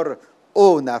Señor,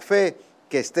 una fe,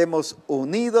 que estemos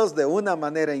unidos de una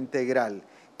manera integral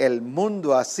el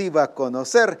mundo así va a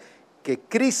conocer que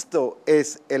Cristo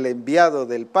es el enviado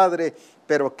del Padre,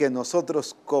 pero que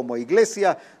nosotros como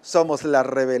iglesia somos la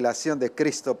revelación de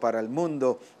Cristo para el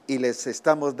mundo y les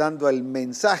estamos dando el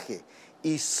mensaje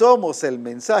y somos el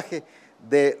mensaje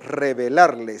de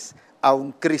revelarles a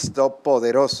un Cristo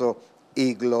poderoso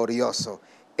y glorioso.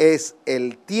 Es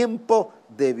el tiempo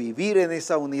de vivir en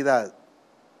esa unidad.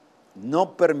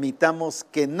 No permitamos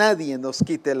que nadie nos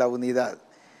quite la unidad.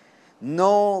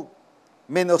 No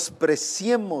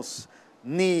menospreciemos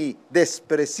ni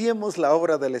despreciemos la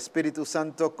obra del Espíritu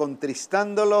Santo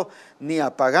contristándolo ni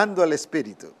apagando al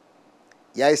Espíritu.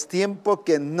 Ya es tiempo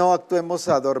que no actuemos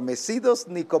adormecidos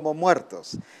ni como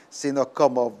muertos, sino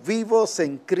como vivos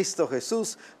en Cristo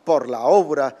Jesús por la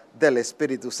obra del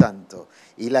Espíritu Santo.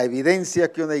 Y la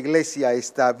evidencia que una iglesia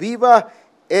está viva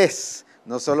es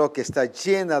no solo que está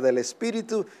llena del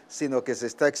Espíritu, sino que se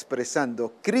está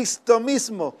expresando Cristo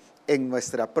mismo en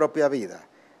nuestra propia vida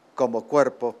como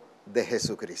cuerpo de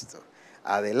Jesucristo.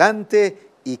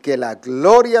 Adelante y que la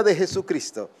gloria de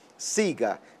Jesucristo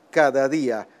siga cada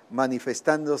día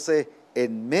manifestándose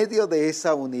en medio de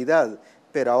esa unidad,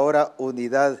 pero ahora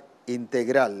unidad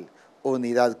integral,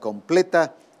 unidad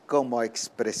completa como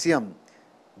expresión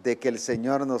de que el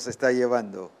Señor nos está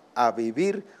llevando a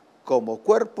vivir como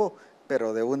cuerpo,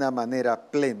 pero de una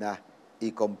manera plena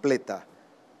y completa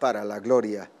para la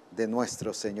gloria de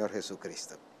nuestro Señor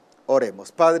Jesucristo.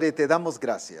 Oremos. Padre, te damos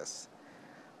gracias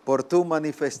por tu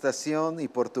manifestación y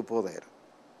por tu poder.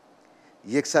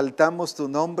 Y exaltamos tu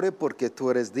nombre porque tú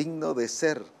eres digno de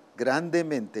ser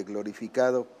grandemente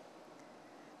glorificado.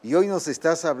 Y hoy nos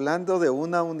estás hablando de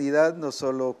una unidad no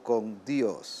solo con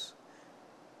Dios,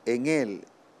 en Él,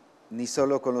 ni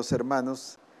solo con los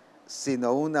hermanos,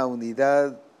 sino una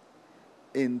unidad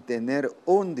en tener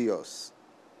un Dios,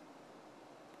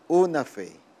 una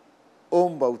fe,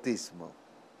 un bautismo,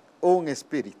 un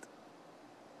espíritu,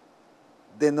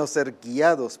 de no ser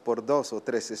guiados por 2 o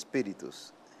 3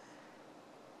 espíritus,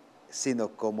 sino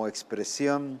como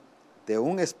expresión de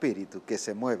un espíritu que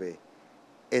se mueve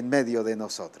en medio de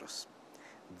nosotros.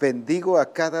 Bendigo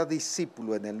a cada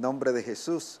discípulo en el nombre de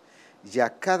Jesús y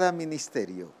a cada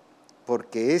ministerio,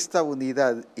 porque esta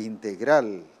unidad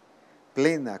integral,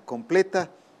 plena,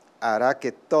 completa, hará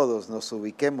que todos nos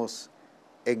ubiquemos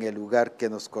en el lugar que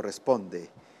nos corresponde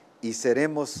y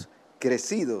seremos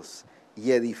crecidos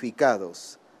y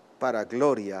edificados para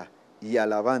gloria y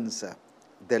alabanza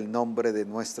del nombre de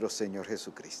nuestro Señor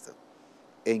Jesucristo.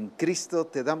 En Cristo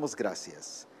te damos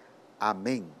gracias.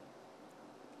 Amén,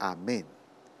 amén,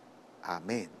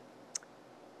 amén.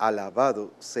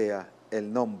 Alabado sea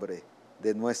el nombre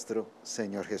de nuestro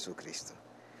Señor Jesucristo.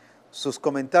 Sus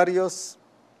comentarios,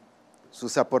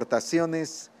 sus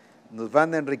aportaciones nos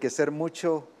van a enriquecer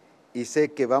mucho y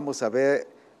sé que vamos a ver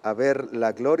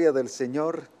la gloria del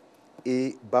Señor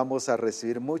y vamos a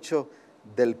recibir mucho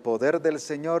del poder del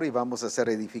Señor y vamos a ser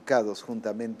edificados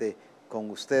juntamente con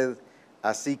usted.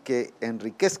 Así que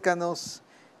enriquézcanos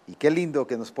y qué lindo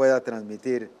que nos pueda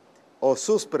transmitir o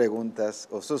sus preguntas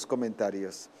o sus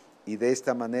comentarios y de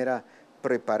esta manera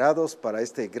preparados para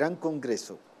este gran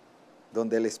congreso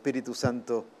donde el Espíritu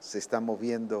Santo se está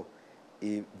moviendo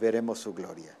y veremos su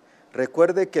gloria.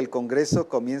 Recuerde que el congreso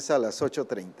comienza a las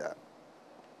 8:30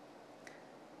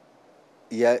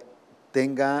 y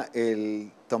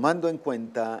tomando en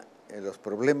cuenta los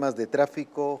problemas de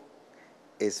tráfico,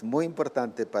 es muy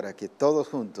importante para que todos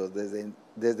juntos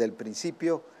desde el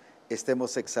principio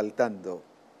estemos exaltando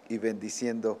y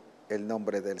bendiciendo el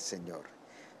nombre del Señor.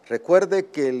 Recuerde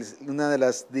que una de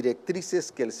las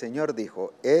directrices que el Señor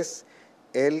dijo es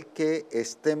el que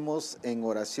estemos en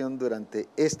oración durante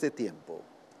este tiempo,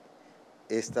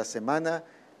 esta semana,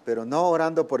 pero no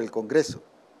orando por el congreso.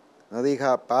 No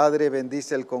diga, Padre,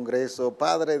 bendice el congreso,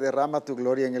 Padre, derrama tu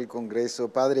gloria en el congreso,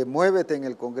 Padre, muévete en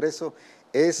el congreso.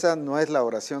 Esa no es la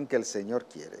oración que el Señor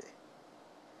quiere,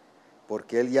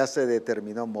 porque Él ya se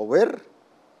determinó mover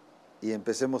y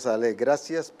empecemos a darle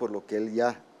gracias por lo que Él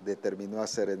ya determinó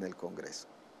hacer en el congreso.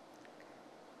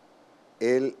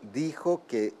 Él dijo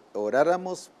que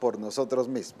oráramos por nosotros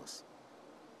mismos,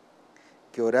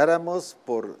 que oráramos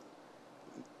por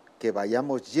que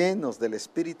vayamos llenos del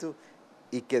Espíritu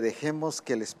y que dejemos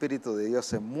que el Espíritu de Dios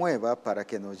se mueva para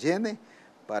que nos llene,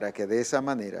 para que de esa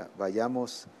manera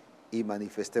vayamos y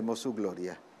manifestemos su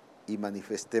gloria y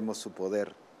manifestemos su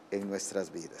poder en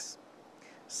nuestras vidas.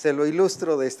 Se lo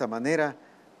ilustro de esta manera,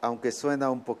 aunque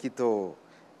suena un poquito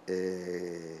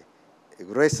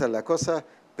gruesa la cosa,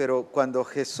 pero cuando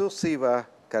Jesús iba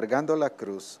cargando la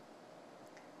cruz,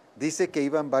 dice que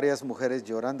iban varias mujeres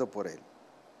llorando por Él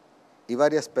y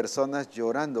varias personas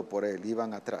llorando por Él,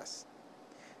 iban atrás.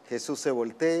 Jesús se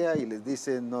voltea y les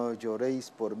dice, no lloréis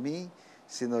por mí,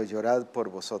 sino llorad por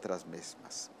vosotras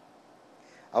mismas.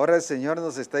 Ahora el Señor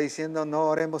nos está diciendo, no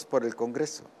oremos por el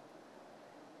Congreso,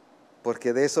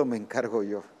 porque de eso me encargo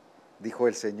yo, dijo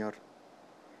el Señor.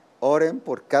 Oren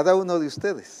por cada uno de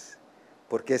ustedes,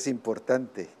 porque es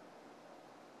importante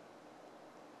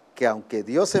que aunque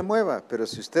Dios se mueva, pero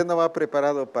si usted no va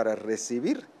preparado para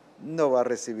recibir, no va a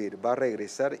recibir, va a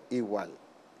regresar igual.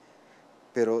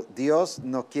 Pero Dios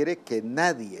no quiere que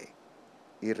nadie,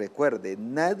 y recuerde,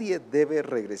 nadie debe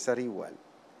regresar igual.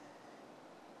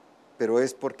 Pero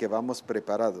es porque vamos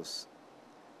preparados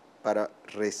para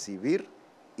recibir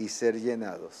y ser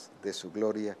llenados de su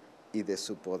gloria y de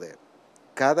su poder.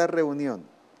 Cada reunión,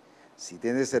 si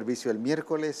tiene servicio el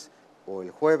miércoles o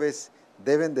el jueves,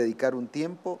 deben dedicar un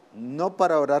tiempo no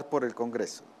para orar por el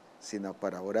Congreso, sino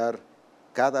para orar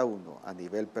cada uno a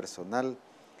nivel personal,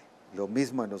 lo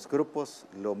mismo en los grupos,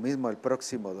 lo mismo el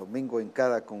próximo domingo en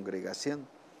cada congregación.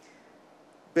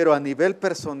 Pero a nivel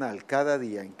personal, cada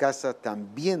día en casa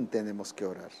también tenemos que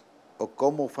orar, o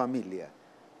como familia,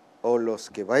 o los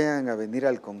que vayan a venir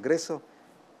al Congreso,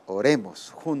 oremos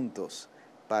juntos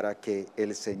para que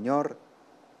el Señor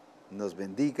nos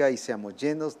bendiga y seamos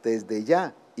llenos desde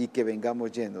ya y que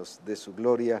vengamos llenos de su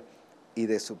gloria y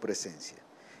de su presencia.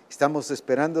 Estamos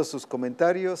esperando sus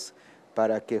comentarios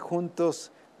para que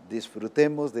juntos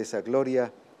disfrutemos de esa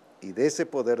gloria y de ese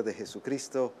poder de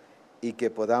Jesucristo y que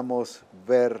podamos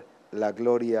ver la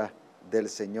gloria del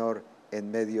Señor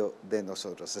en medio de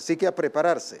nosotros. Así que a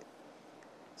prepararse,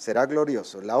 será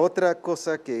glorioso. La otra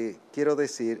cosa que quiero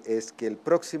decir es que el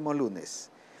próximo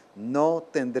lunes no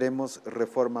tendremos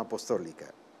Reforma Apostólica,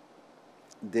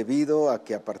 debido a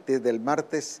que a partir del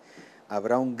martes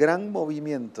habrá un gran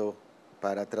movimiento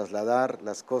para trasladar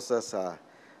las cosas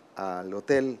al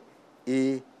hotel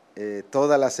y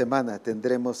toda la semana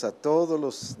tendremos a todos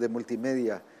los de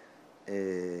multimedia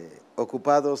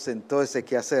ocupados en todo ese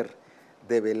quehacer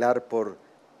de velar por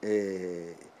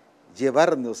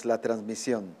llevarnos la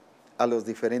transmisión a los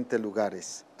diferentes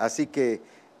lugares. Así que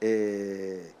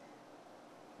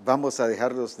vamos a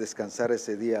dejarlos descansar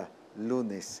ese día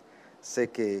lunes. Sé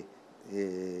que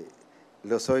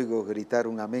los oigo gritar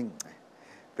un amén,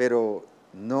 pero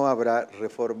no habrá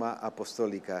Reforma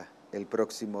Apostólica el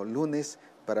próximo lunes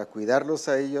para cuidarlos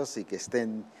a ellos y que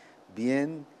estén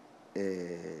bien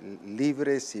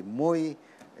libres y muy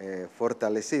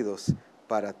fortalecidos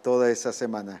para toda esa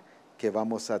semana que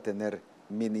vamos a tener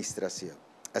ministración.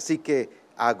 Así que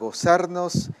a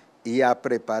gozarnos y a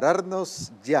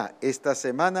prepararnos ya esta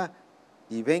semana,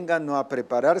 y venga no a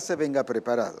prepararse, venga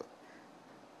preparado.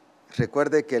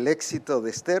 Recuerde que el éxito de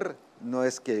Esther no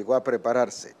es que llegó a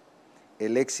prepararse,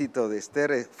 el éxito de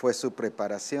Esther fue su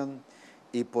preparación,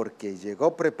 y porque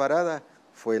llegó preparada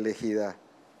fue elegida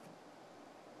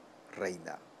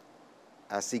reina.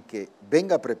 Así que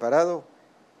venga preparado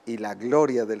y la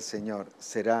gloria del Señor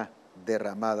será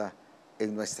derramada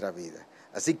en nuestra vida.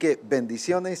 Así que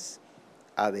bendiciones,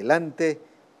 adelante,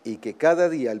 y que cada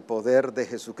día el poder de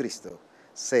Jesucristo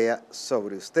sea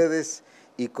sobre ustedes.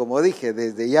 Y como dije,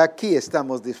 desde ya aquí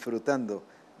estamos disfrutando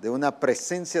de una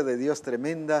presencia de Dios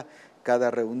tremenda.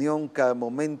 Cada reunión, cada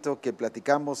momento que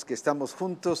platicamos, que estamos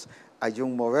juntos, hay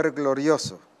un mover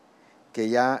glorioso que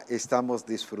ya estamos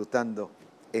disfrutando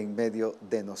en medio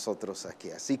de nosotros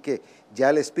aquí. Así que ya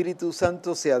el Espíritu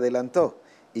Santo se adelantó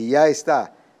y ya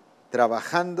está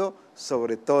trabajando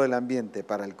sobre todo el ambiente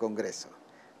para el Congreso.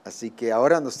 Así que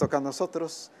ahora nos toca a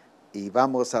nosotros y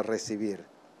vamos a recibir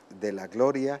de la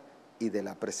gloria y de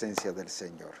la presencia del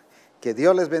Señor. Que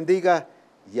Dios les bendiga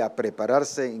y a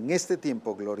prepararse en este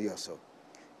tiempo glorioso,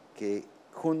 que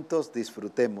juntos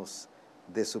disfrutemos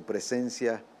de su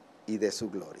presencia y de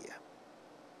su gloria.